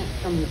incarnate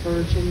from the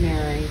Virgin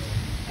Mary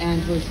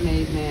and was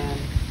made man.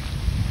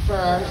 For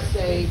our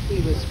sake, he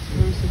was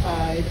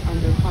crucified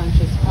under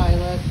Pontius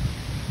Pilate.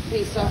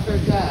 He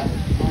suffered death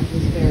and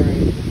was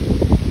buried.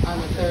 On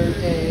the third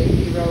day,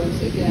 he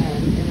rose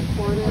again in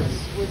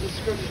accordance with the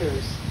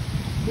Scriptures.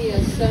 He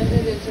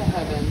ascended into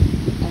heaven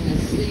and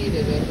is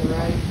seated at the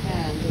right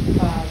hand of the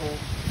Father.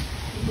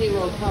 He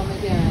will come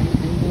again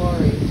in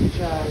glory to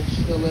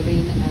judge the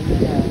living and the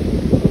dead,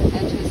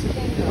 and his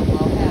kingdom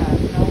will have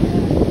no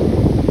end.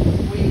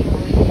 We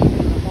believe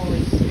in the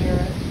Holy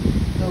Spirit,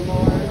 the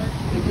Lord,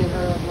 the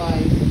giver of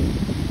life,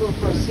 who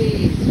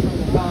proceeds from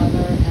the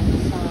Father and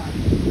the Son.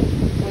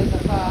 With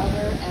the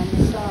Father and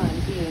the Son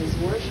he is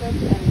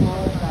worshipped and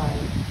glorified.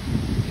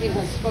 He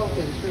has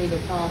spoken through the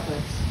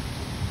prophets.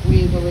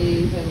 We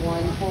believe in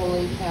one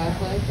holy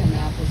Catholic and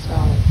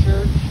Apostolic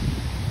Church.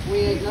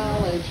 We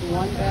acknowledge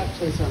one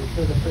baptism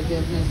for the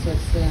forgiveness of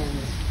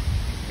sins.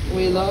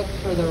 We look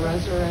for the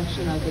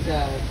resurrection of the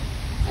dead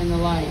and the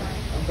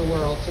life of the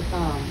world to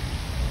come.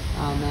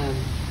 Amen.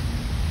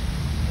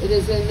 It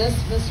is in this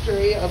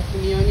mystery of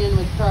communion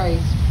with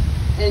Christ,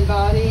 in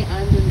body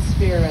and in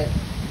spirit,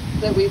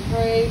 that we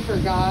pray for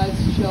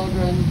God's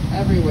children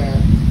everywhere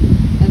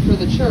and for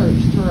the church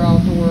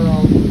throughout the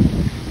world.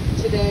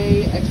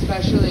 Today,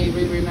 especially,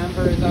 we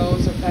remember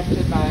those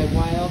affected by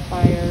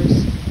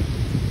wildfires,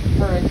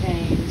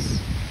 hurricanes,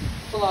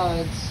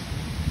 floods,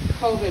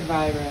 COVID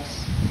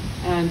virus,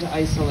 and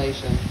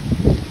isolation.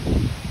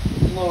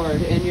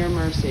 Lord, in your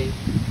mercy,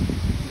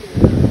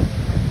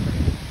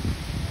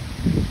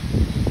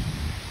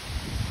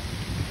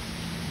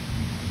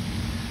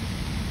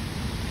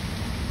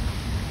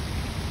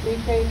 we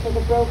pray for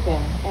the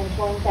broken and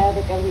torn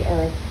fabric of the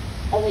earth,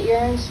 as it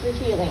yearns for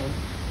healing,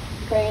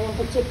 praying in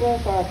particular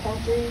for our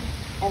country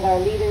and our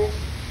leaders,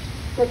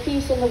 for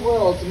peace in the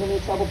world's many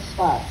troubled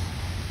spots,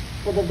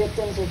 for the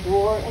victims of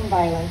war and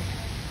violence,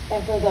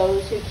 and for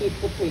those who keep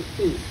the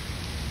peace.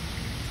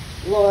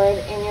 Lord,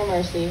 in your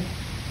mercy,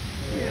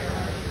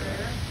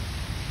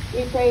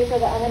 we pray for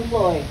the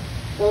unemployed,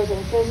 those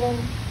in prison,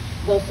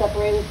 those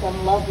separated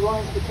from loved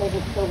ones because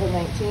of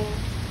COVID-19.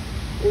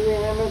 We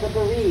remember the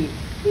bereaved,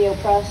 the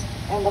oppressed,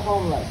 and the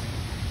homeless.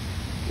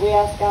 We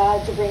ask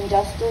God to bring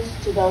justice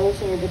to those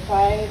who are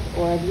deprived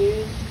or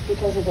abused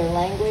because of their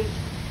language,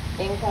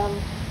 income,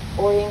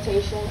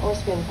 orientation, or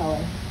skin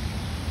color.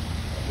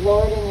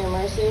 Lord, in your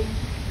mercy,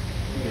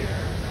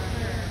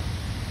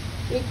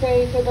 we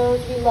pray for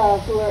those we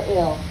love who are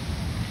ill.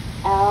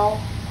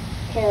 Al,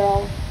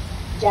 Carol,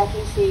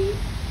 Jackie C.,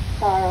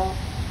 Carl,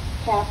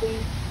 Kathy,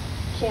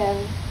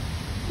 Ken,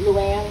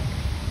 Luann,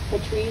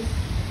 Patrice,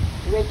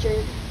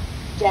 Richard,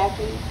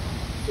 Jackie,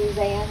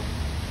 Suzanne,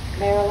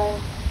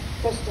 Marilyn,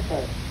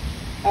 Christopher.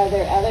 Are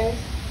there others?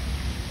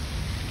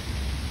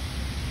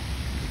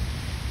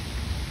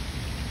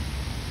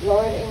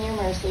 Lord, in your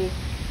mercy,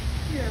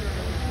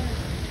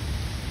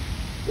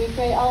 we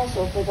pray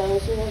also for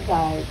those who have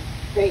died,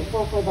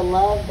 grateful for the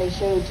love they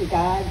showed to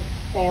God,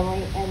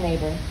 family, and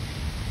neighbor.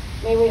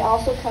 May we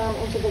also come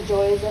into the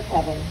joys of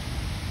heaven.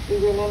 We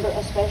remember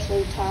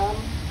especially Tom,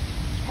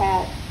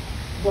 Pat,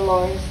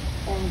 Dolores,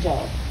 and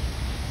Joe.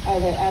 Are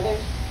there others?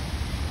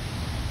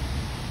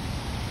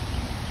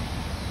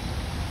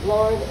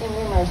 Lord, in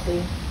your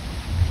mercy,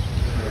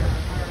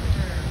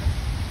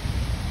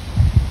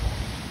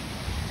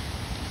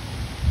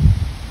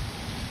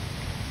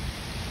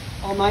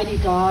 Almighty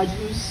God,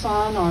 whose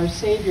Son, our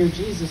Savior,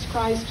 Jesus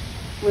Christ,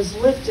 was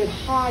lifted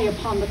high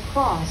upon the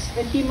cross,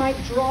 that he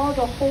might draw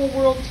the whole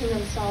world to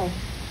himself,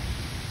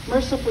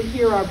 mercifully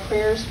hear our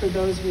prayers for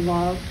those we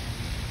love,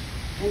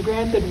 and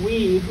grant that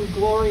we, who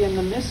glory in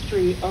the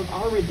mystery of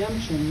our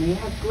redemption, may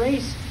have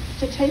grace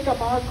to take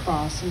up our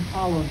cross and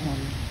follow him,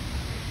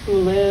 who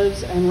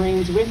lives and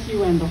reigns with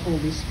you and the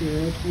Holy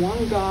Spirit,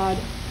 one God,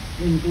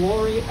 in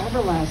glory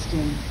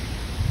everlasting.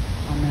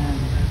 Amen.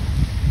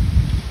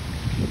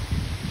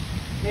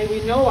 May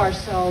we know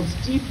ourselves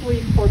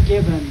deeply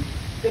forgiven.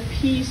 The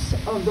peace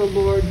of the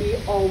Lord be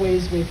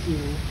always with you.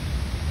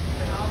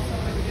 And also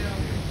with you.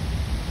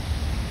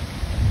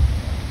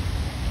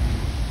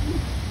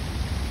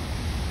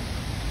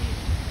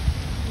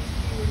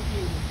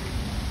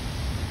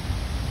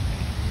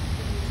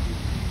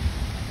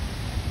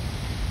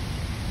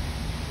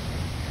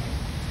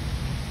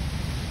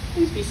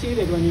 Please be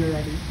seated when you're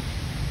ready.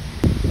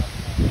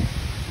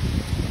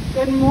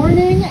 Good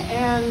morning,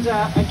 and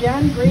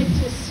again, great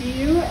to see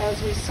you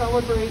as we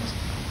celebrate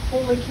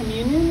Holy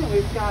Communion.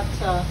 We've got,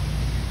 I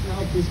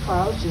hope these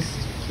clouds just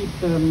keep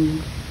their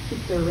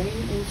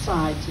rain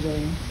inside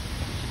today.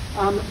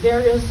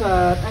 There is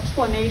an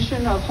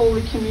explanation of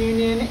Holy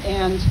Communion,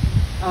 and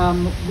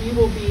we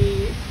will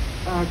be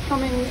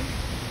coming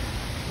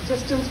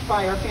distanced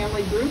by our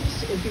family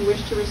groups if you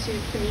wish to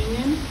receive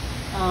communion.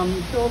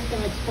 Phil's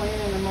going to explain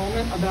in a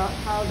moment about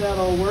how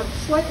that'll work.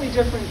 Slightly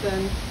different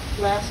than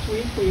last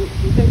week. We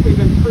think we've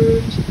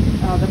improved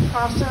the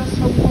process,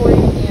 hopefully,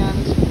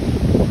 and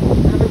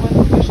everyone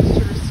who wishes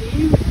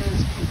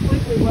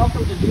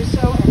welcome to do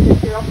so. And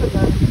if you're up in the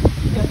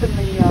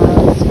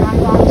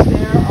skybox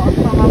there, I'll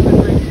come up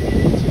and bring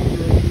communion to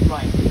you if you'd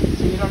like.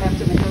 So you don't have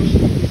to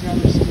negotiate these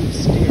rather steep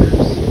stairs.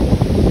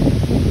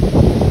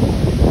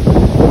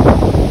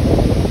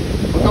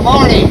 Good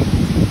morning.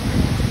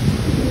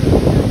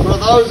 For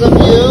those of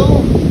you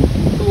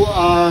who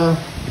are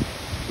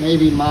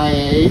maybe my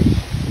age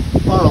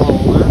or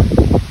older,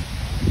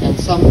 and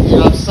you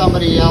have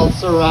somebody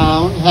else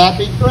around,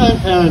 happy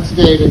Grandparents'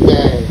 Day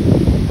today.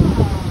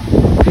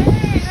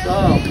 So,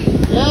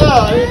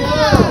 yeah, there you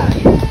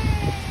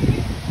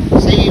go.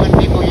 See, even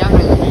people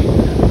younger than me.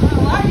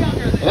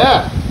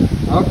 Yeah,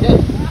 okay.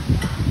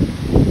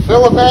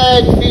 Fill a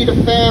bag, feed a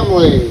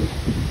family.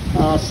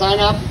 Sign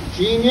up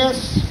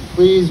Genius.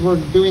 Please, we're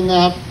doing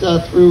that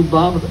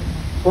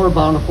for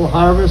Bountiful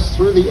Harvest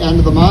through the end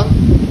of the month.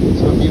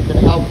 So if you could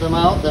help them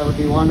out, that would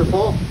be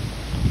wonderful.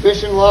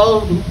 Fish and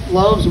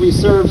Loaves, we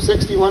served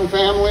 61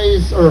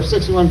 families, or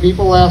 61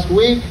 people last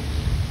week.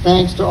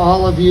 Thanks to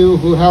all of you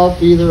who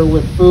helped either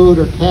with food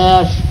or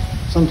cash,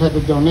 some type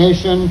of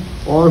donation,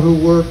 or who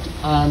worked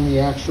on the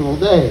actual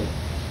day.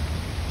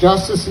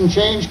 Justice and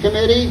Change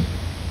Committee,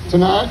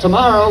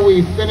 tomorrow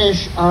we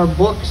finish our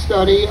book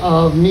study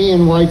of Me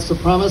and White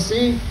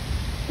Supremacy,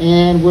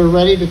 and we're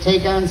ready to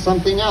take on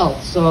something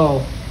else.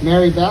 So,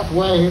 Mary Beth,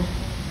 wave.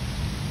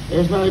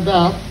 There's Mary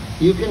Beth.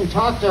 You can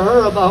talk to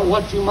her about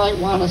what you might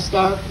want to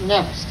start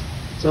next.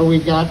 So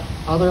we've got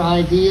other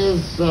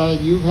ideas.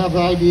 You have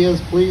ideas.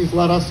 Please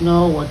let us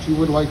know what you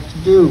would like to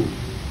do.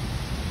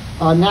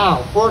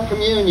 Now, for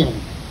communion.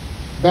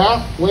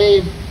 Beth,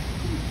 wave.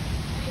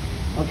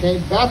 Okay,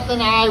 Beth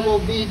and I will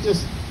be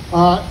just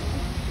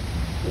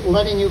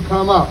letting you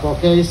come up,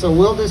 okay? So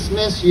we'll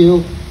dismiss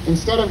you.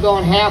 Instead of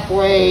going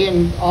halfway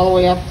and all the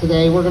way up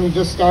today, we're going to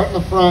just start in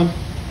the front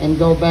and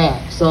go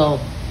back. So,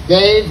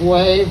 Dave,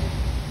 wave.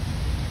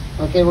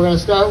 Okay, we're going to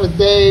start with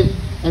Dave,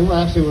 and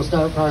we'll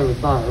start probably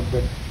with Barb,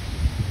 but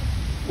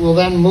we'll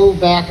then move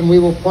back and we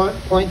will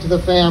point to the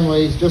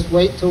families. Just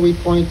wait till we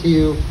point to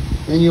you,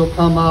 then you'll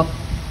come up.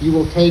 You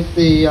will take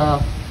the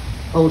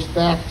host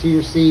back to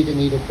your seat and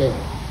eat it there.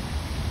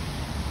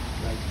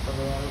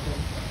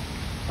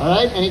 All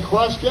right, any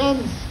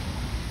questions?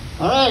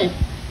 All right,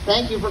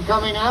 thank you for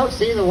coming out.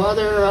 See, the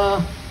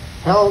weather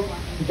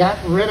got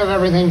rid of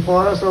everything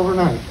for us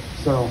overnight.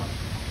 So,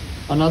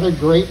 another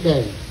great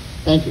day.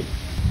 Thank you.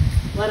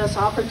 Let us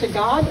offer to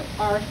God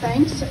our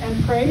thanks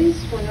and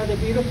praise for another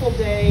beautiful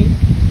day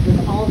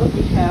with all that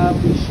we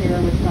have we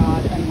share with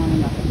God and one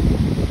another.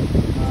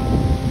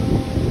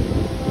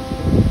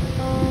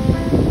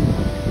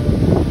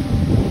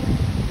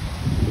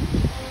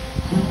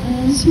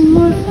 As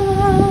your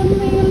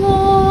family,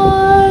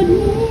 Lord,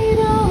 meet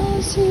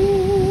us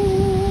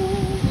here.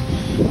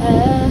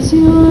 As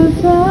your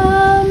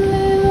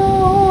family,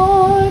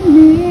 Lord,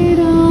 meet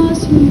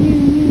us here.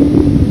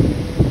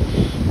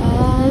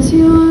 As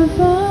your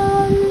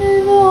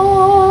family,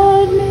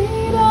 Lord,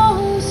 meet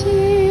us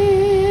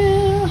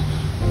here.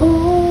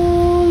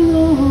 Oh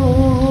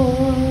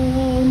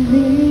Lord,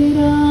 meet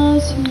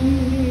us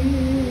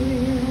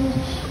here.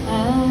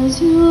 As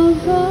your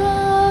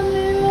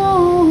family,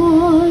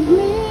 Lord,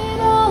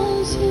 meet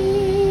us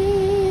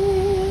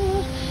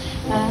here.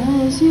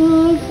 As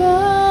your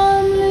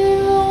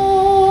family,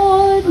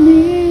 Lord,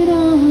 meet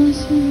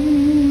us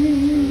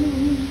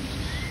here.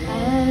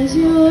 As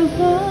your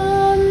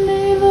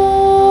family,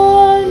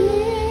 Lord,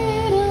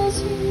 meet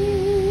us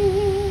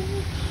here.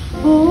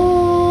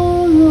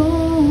 Oh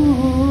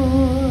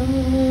Lord,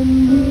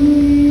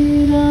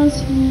 meet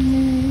us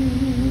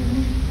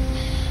here.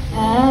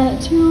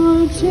 At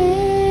your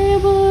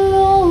table,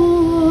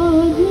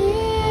 Lord,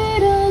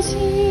 meet us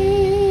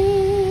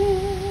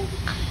here.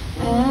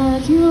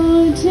 At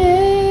your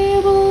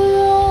table,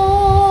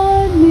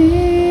 Lord,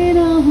 meet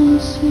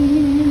us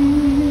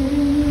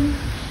here.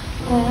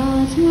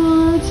 At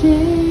your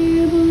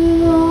table,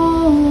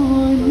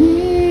 Lord,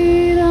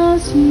 meet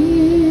us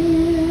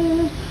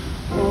here.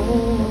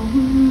 Oh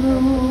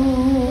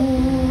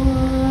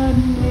Lord,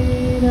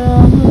 meet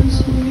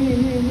us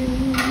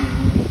here.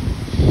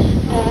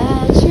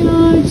 At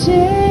your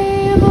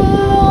table,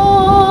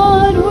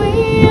 Lord,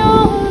 we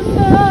are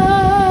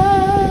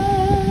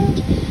fed.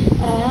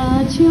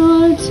 At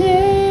your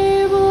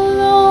table,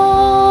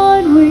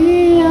 Lord,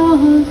 we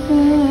are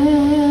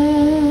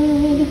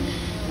fed.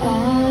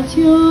 At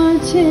your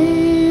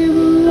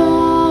table,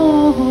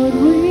 Lord,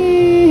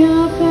 we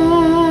are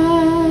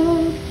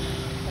fed.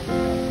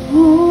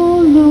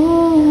 Oh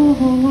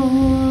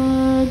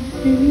Lord,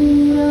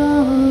 feed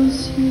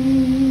us here.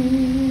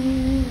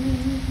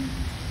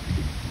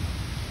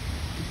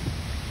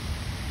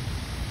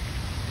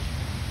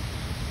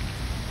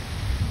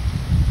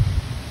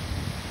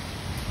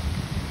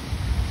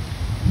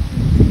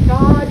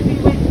 God be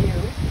with you.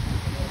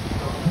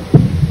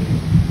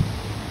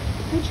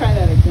 Let me try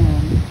that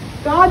again.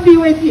 God be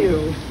with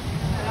you.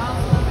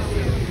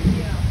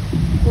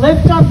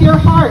 Lift up your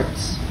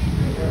hearts.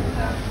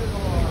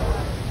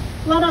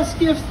 Let us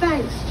give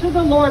thanks to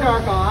the Lord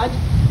our God.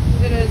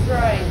 It is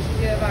right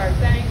to give our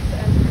thanks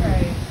and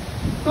praise.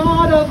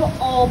 God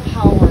of all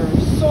power,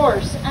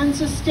 source and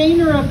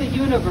sustainer of the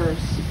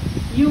universe,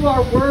 you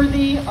are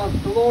worthy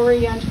of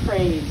glory and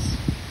praise.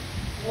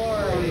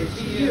 Glory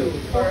to you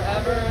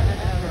forever and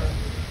ever.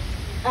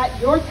 At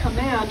your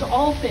command,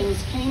 all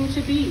things came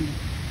to be,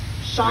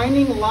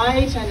 shining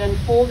light and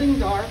unfolding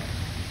dark,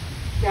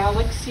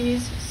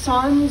 galaxies,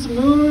 suns,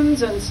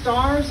 moons, and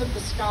stars of the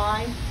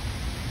sky,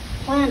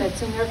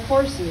 planets in their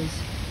courses,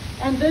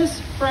 and this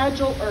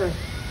fragile earth,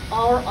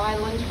 our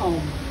island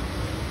home.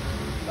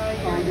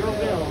 By your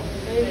will,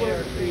 they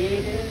were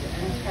created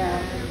and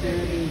have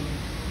their being.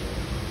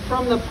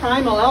 From the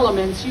primal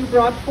elements, you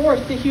brought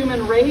forth the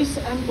human race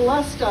and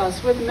blessed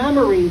us with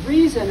memory,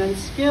 reason, and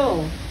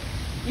skill.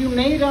 You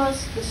made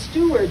us the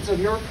stewards of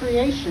your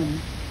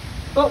creation.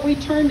 But we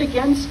turned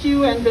against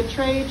you and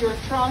betrayed your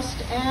trust,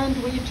 and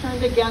we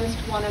turned against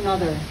one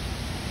another.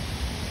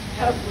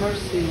 Have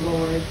mercy,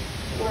 Lord,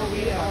 for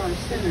we are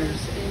sinners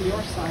in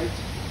your sight.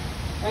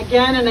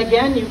 Again and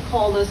again you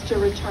called us to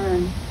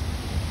return.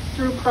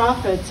 Through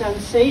prophets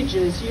and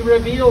sages you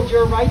revealed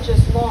your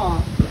righteous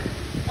law.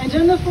 And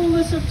in the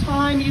fullness of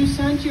time you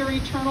sent your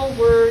eternal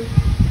word,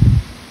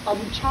 a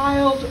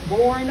child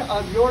born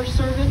of your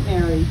servant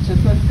Mary, to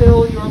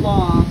fulfill your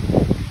law,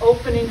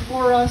 opening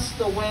for us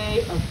the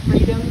way of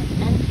freedom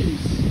and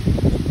peace.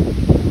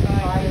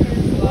 By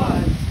his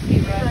blood he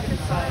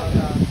reconciled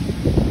us.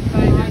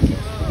 By his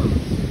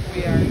wounds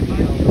we are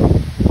healed.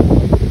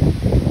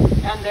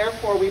 And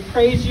therefore we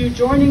praise you,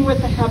 joining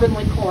with the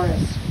heavenly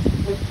chorus,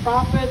 with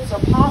prophets,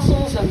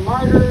 apostles, and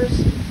martyrs,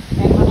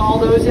 and with all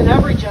those in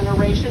every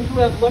generation who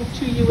have looked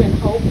to you in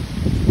hope,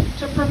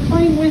 to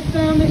proclaim with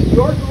them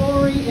your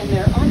glory in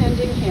their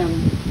unending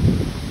hymn.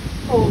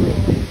 Holy,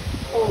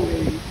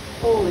 holy,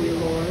 holy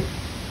Lord,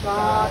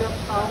 God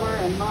of power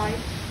and might,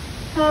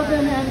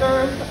 heaven and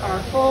earth are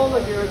full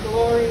of your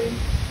glory.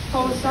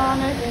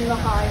 Hosanna in the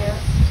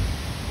highest.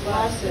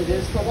 Blessed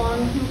is the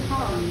one who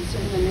comes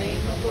in the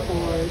name of the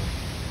Lord.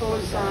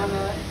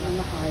 Hosanna in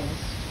the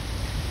highest.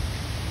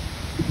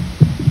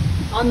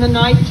 On the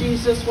night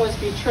Jesus was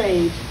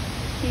betrayed,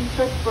 he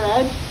took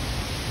bread,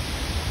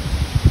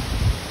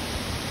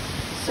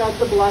 said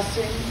the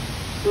blessing,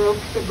 broke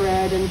the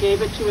bread, and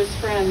gave it to his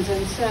friends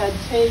and said,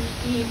 "Take,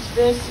 eat,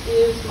 this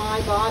is my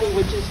body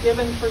which is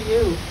given for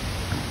you.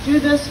 Do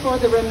this for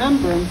the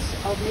remembrance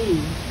of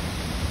me."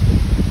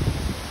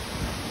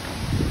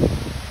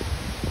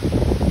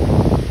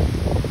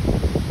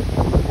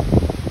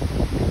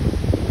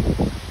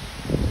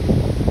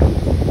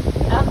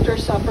 After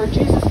supper,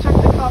 Jesus took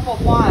the cup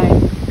of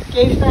wine,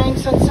 gave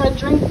thanks, and said,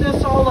 "Drink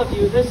this, all of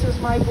you. This is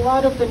my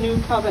blood of the new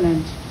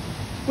covenant,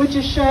 which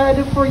is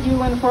shed for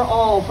you and for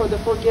all for the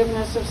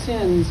forgiveness of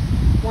sins.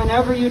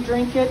 Whenever you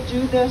drink it,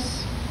 do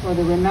this for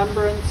the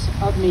remembrance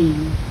of me."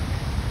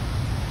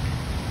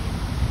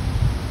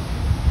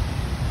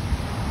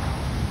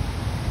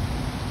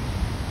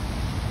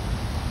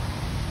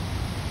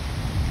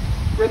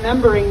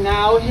 Remembering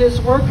now his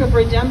work of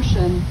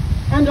redemption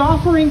and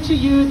offering to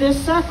you this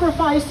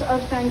sacrifice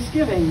of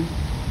thanksgiving,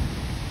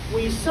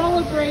 we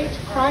celebrate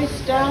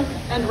Christ's death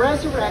and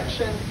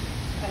resurrection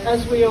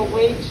as we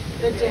await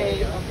the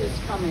day of his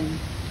coming.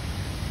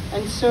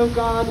 And so,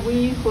 God,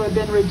 we who have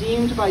been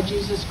redeemed by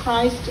Jesus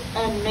Christ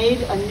and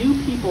made a new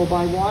people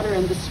by water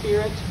and the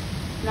Spirit,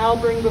 now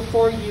bring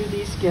before you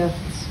these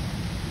gifts.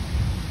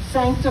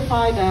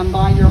 Sanctify them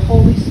by your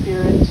Holy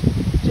Spirit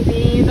to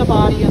be the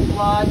body and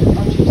blood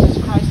of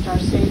Jesus Christ our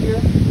Savior.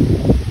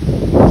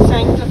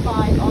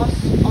 Sanctify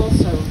us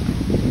also.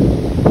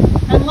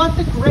 And let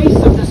the grace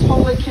of this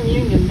Holy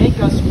Communion make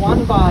us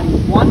one body,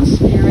 one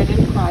Spirit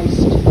in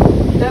Christ,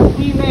 that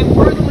we may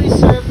worthily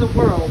serve the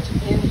world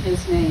in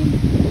his name.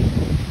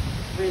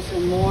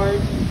 Risen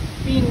Lord,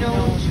 be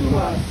known to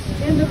us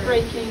in the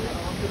breaking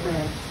of the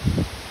bread.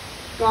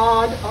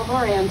 God of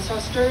our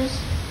ancestors,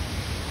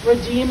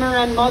 Redeemer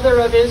and Mother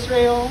of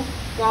Israel,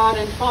 God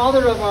and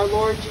Father of our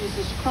Lord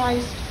Jesus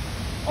Christ,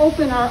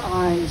 open our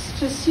eyes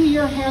to see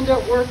your hand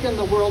at work in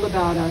the world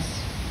about us.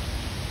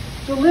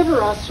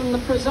 Deliver us from the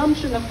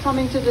presumption of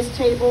coming to this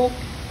table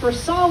for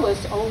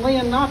solace only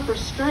and not for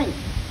strength,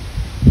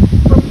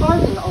 for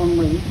pardon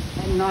only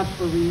and not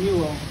for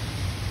renewal.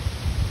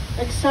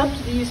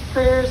 Accept these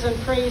prayers and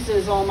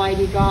praises,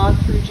 Almighty God,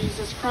 through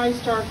Jesus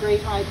Christ, our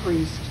great high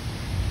priest,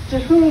 to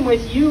whom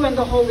with you and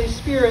the Holy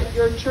Spirit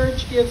your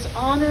church gives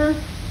honor,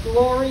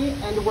 glory,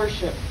 and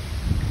worship,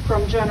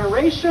 from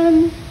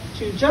generation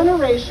to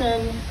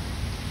generation.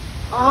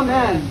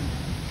 Amen.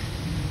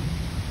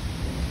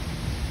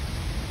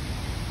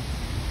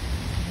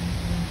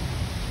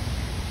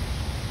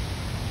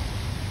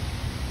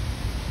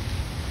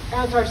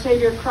 As our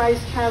Savior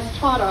Christ has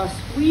taught us,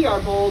 we are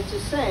bold to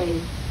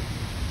say,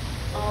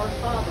 Our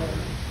Father,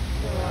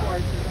 who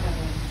art in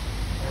heaven,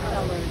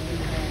 hallowed be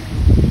thy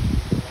name.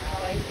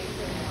 Thy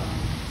kingdom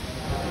come,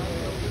 thy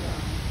will be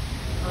done,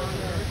 on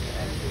earth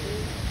as it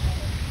is in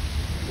heaven.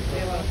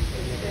 Give us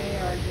this day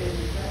our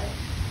daily bread,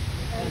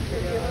 and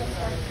forgive us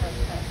our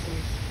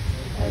trespasses,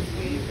 as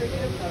we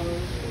forgive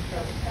those who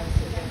trespass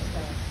against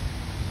us.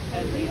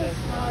 And lead us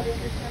not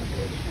into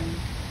temptation,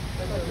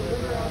 but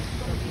deliver us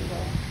from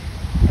evil.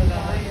 For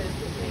thine is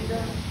the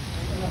kingdom,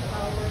 and the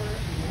power,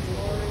 and the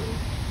glory,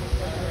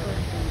 forever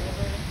and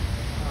ever.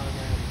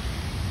 Amen.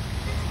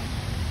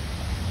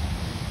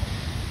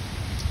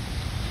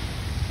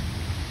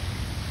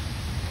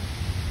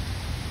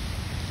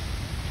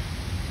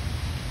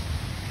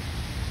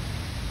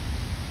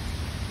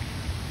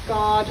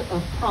 God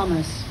of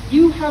promise,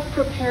 you have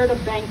prepared a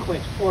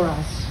banquet for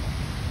us.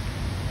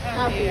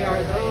 Happy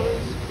are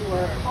those who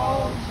are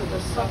called to the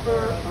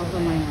supper of the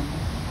Lamb.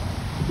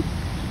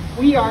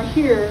 We are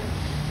here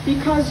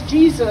because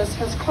Jesus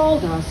has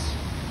called us.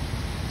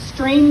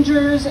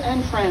 Strangers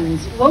and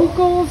friends,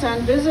 locals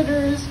and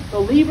visitors,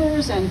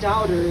 believers and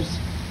doubters,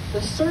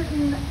 the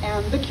certain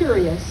and the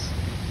curious.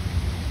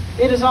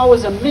 It is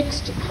always a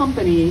mixed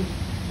company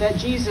that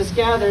Jesus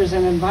gathers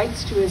and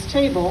invites to his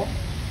table,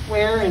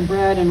 where in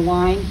bread and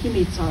wine he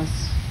meets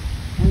us.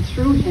 And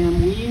through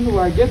him, we who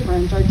are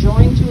different are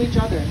joined to each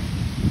other.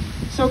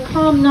 So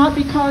come not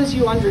because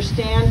you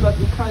understand, but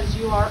because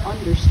you are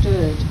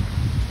understood.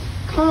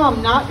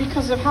 Come not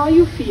because of how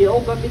you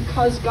feel, but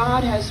because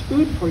God has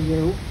food for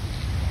you.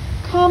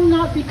 Come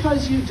not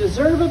because you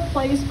deserve a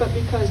place, but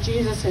because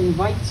Jesus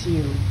invites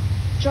you,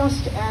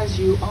 just as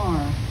you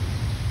are.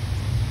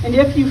 And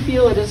if you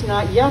feel it is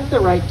not yet the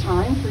right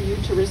time for you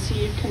to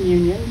receive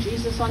communion,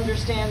 Jesus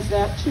understands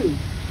that too,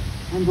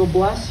 and will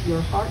bless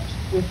your heart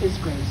with his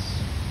grace.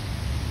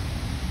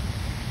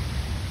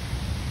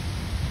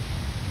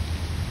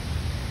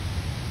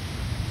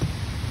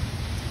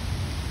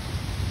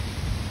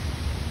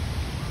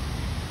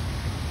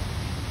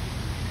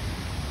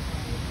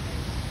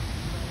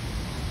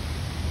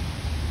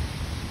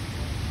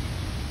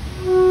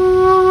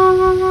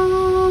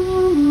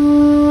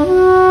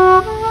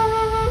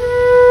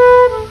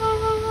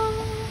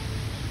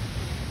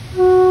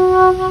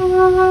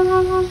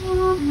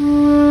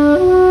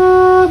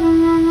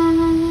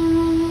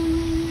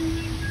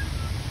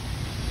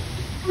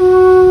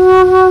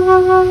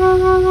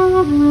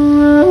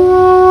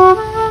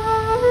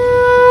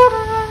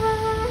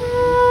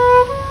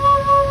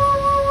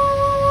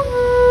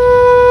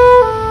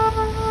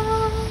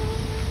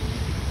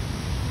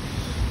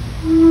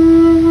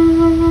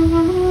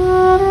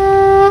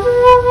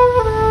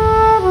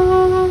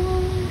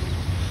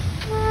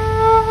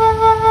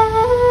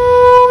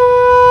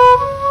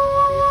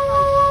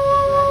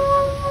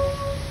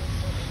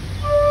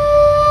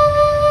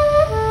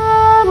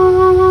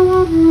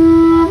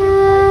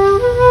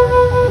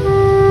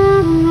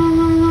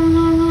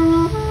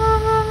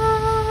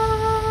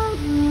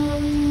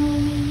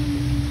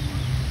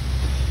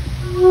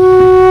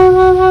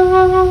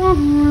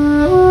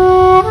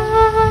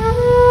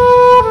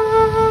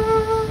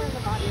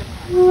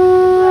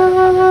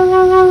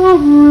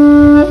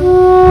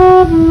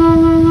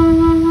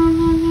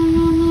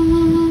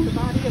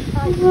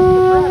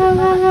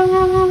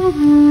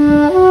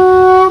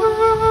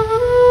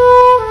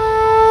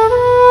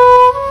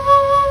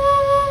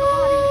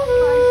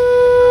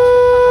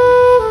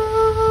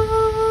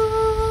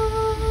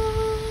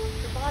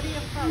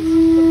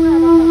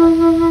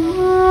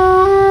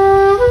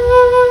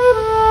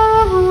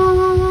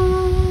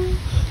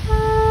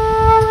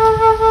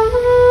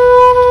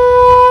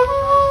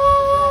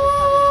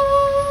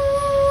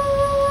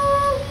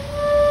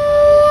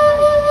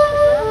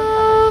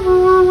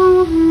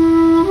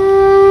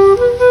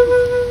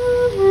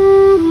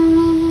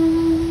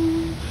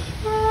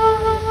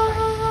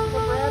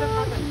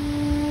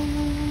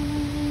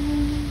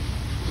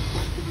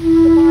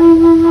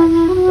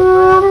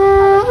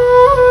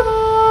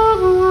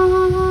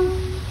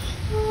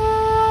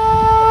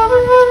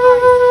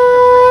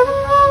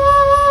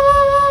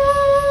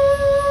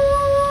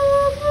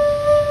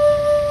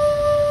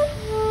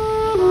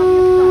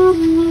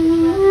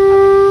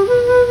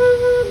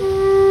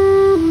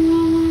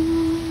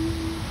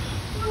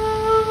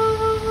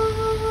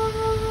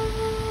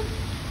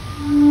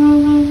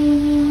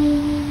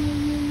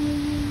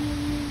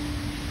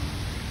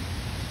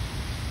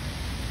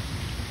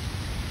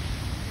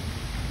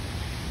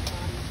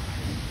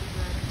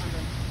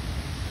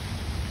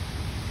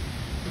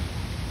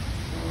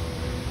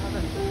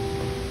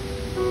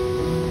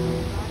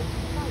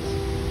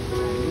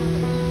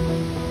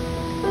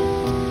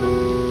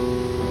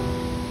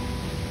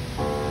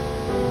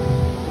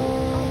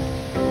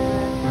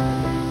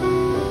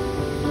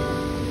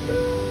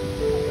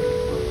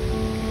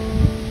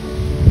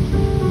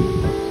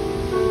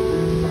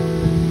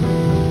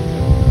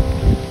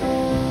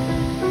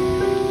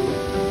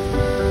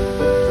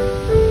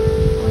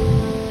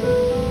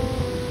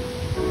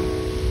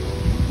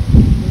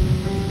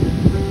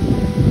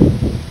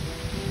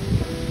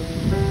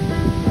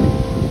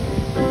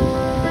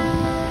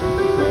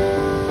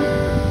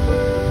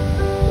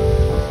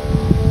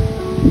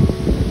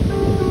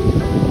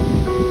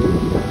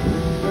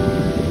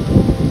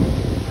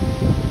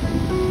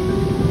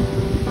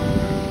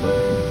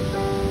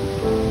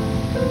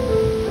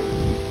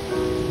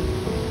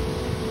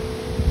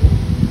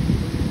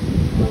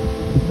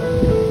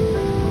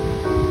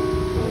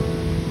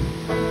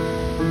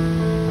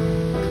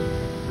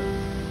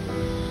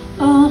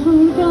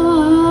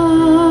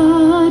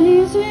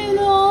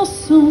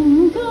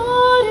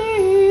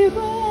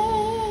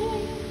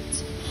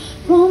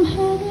 from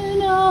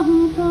heaven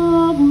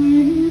above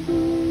with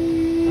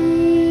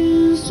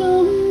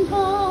wisdom,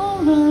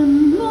 power,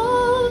 and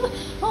love.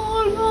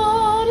 Our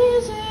God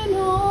is an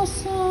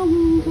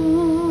awesome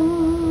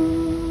God.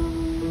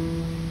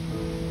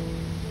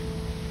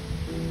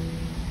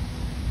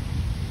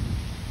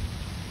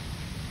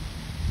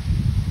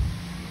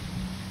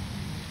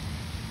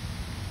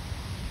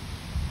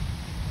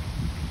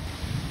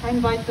 I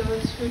invite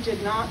those who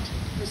did not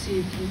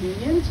receive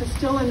communion to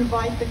still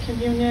invite the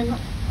communion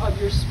of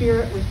your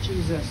spirit with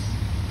Jesus.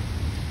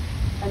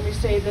 And we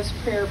say this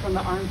prayer from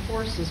the Armed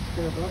Forces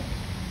Prayer Book.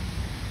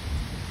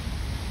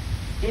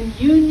 In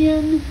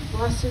union,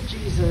 blessed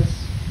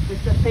Jesus,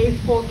 with the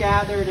faithful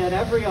gathered at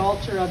every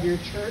altar of your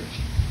church,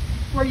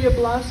 where your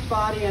blessed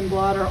body and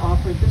blood are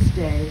offered this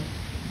day,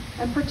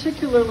 and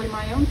particularly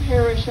my own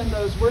parish and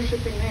those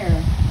worshiping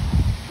there,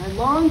 I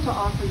long to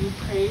offer you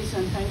praise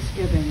and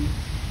thanksgiving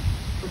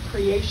for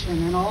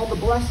creation and all the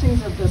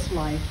blessings of this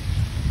life,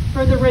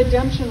 for the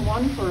redemption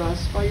won for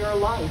us by your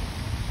life,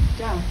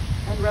 death,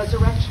 and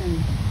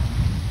resurrection,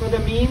 for the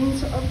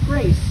means of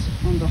grace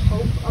and the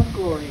hope of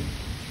glory.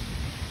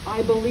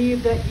 I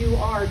believe that you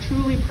are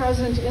truly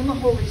present in the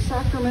Holy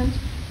Sacrament,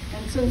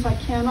 and since I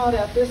cannot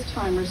at this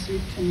time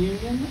receive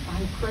communion,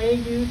 I pray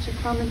you to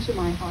come into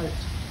my heart.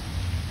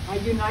 I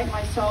unite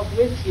myself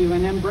with you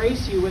and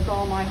embrace you with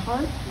all my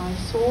heart, my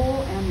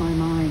soul, and my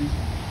mind.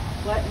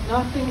 Let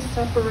nothing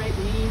separate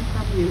me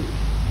from you.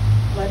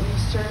 Let me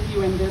serve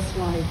you in this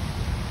life,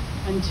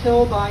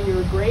 until by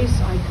your grace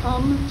I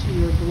come to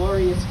your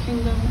glorious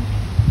kingdom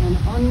and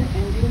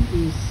unending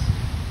peace.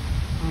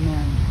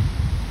 Amen.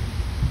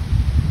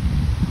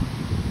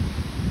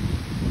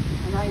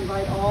 And I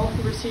invite all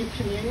who receive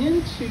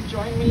communion to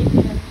join me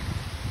in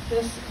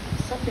this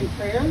second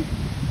prayer.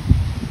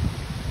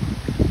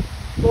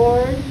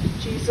 Lord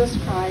Jesus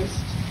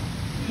Christ,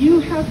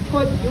 you have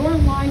put your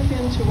life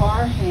into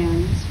our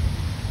hands.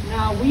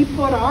 Now we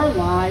put our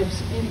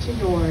lives into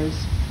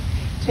yours.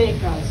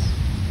 Take us,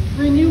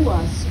 renew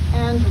us,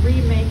 and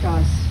remake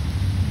us.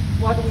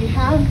 What we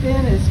have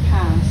been is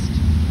past.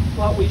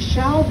 What we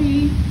shall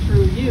be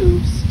through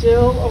you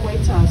still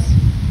awaits us.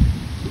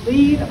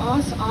 Lead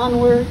us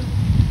onward.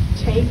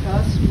 Take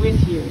us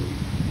with you.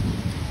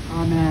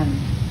 Amen.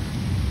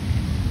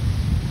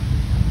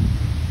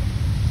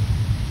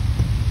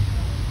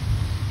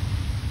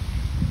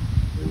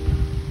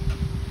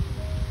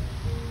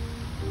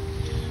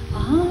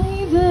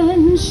 I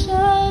then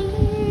shall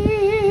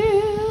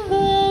live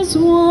as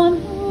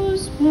one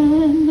who's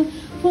been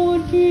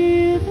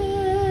forgiven.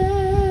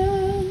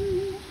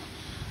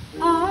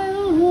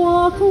 I'll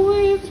walk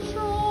with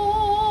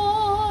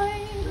joy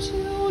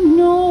to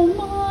know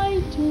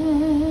my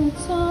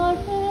debts are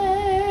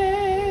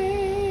paid.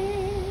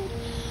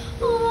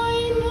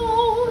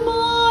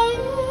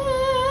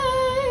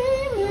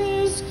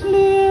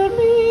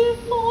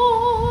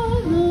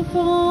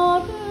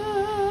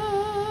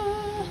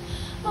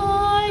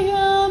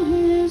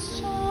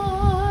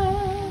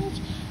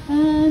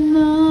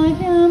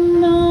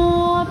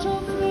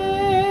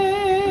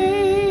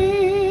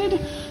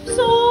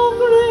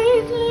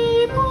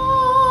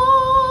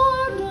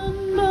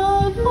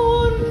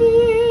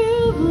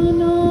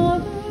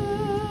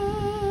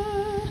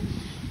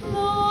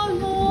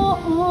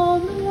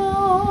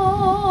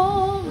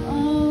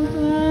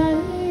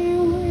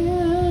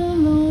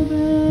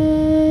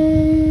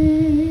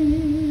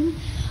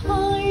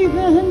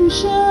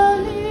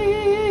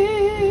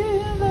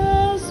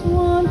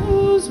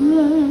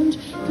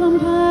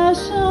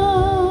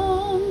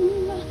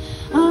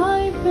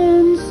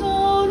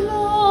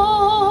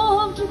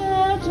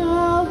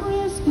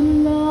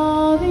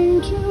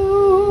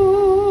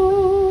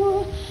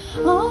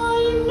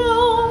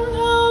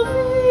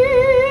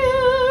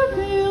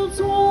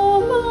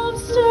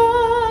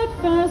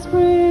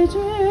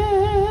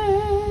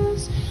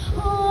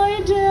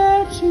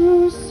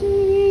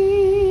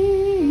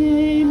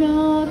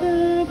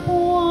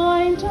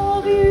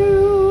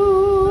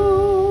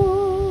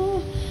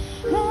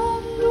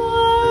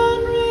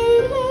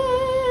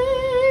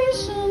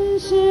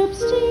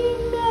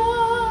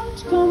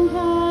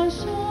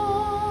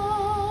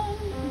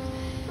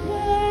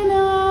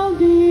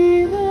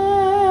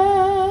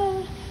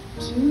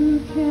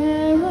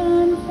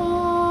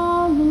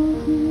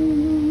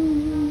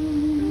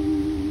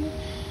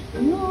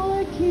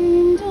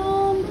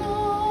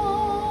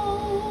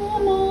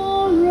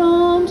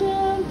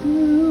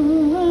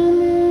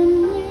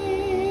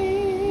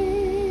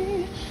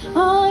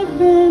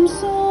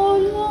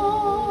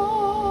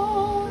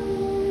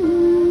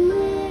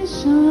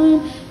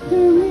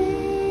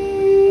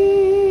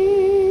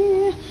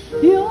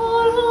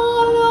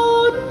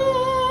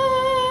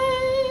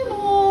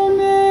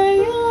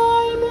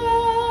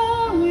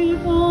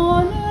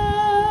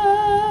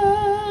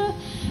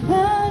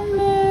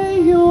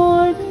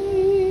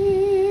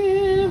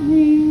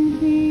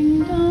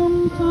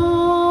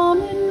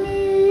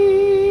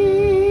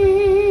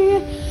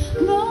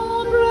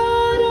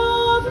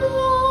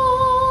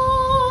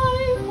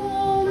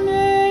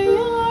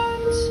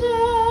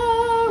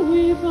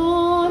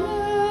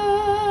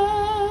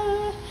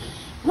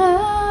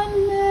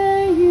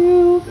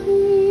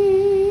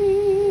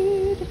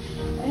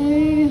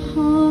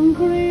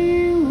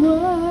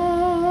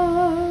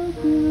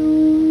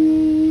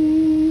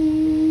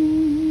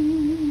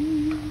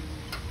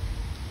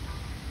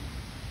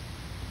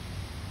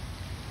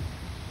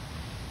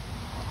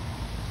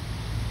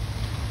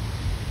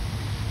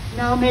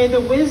 Now may the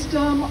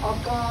wisdom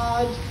of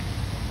God,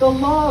 the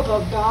love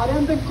of God,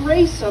 and the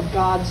grace of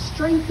God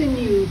strengthen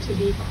you to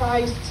be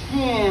Christ's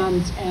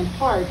hands and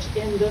heart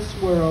in this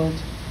world.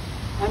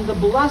 And the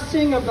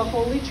blessing of the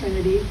Holy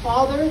Trinity,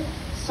 Father,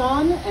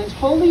 Son, and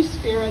Holy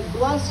Spirit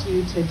bless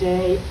you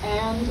today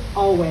and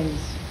always.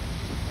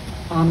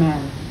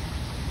 Amen.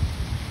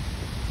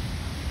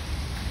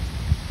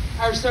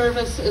 Our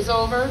service is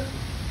over.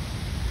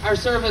 Our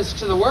service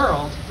to the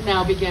world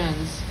now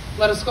begins.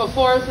 Let us go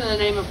forth in the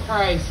name of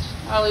Christ.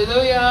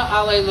 Alleluia,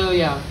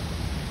 alleluia.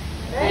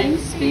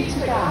 Thanks be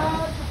to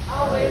God.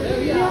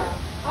 Alleluia.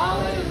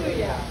 Alleluia.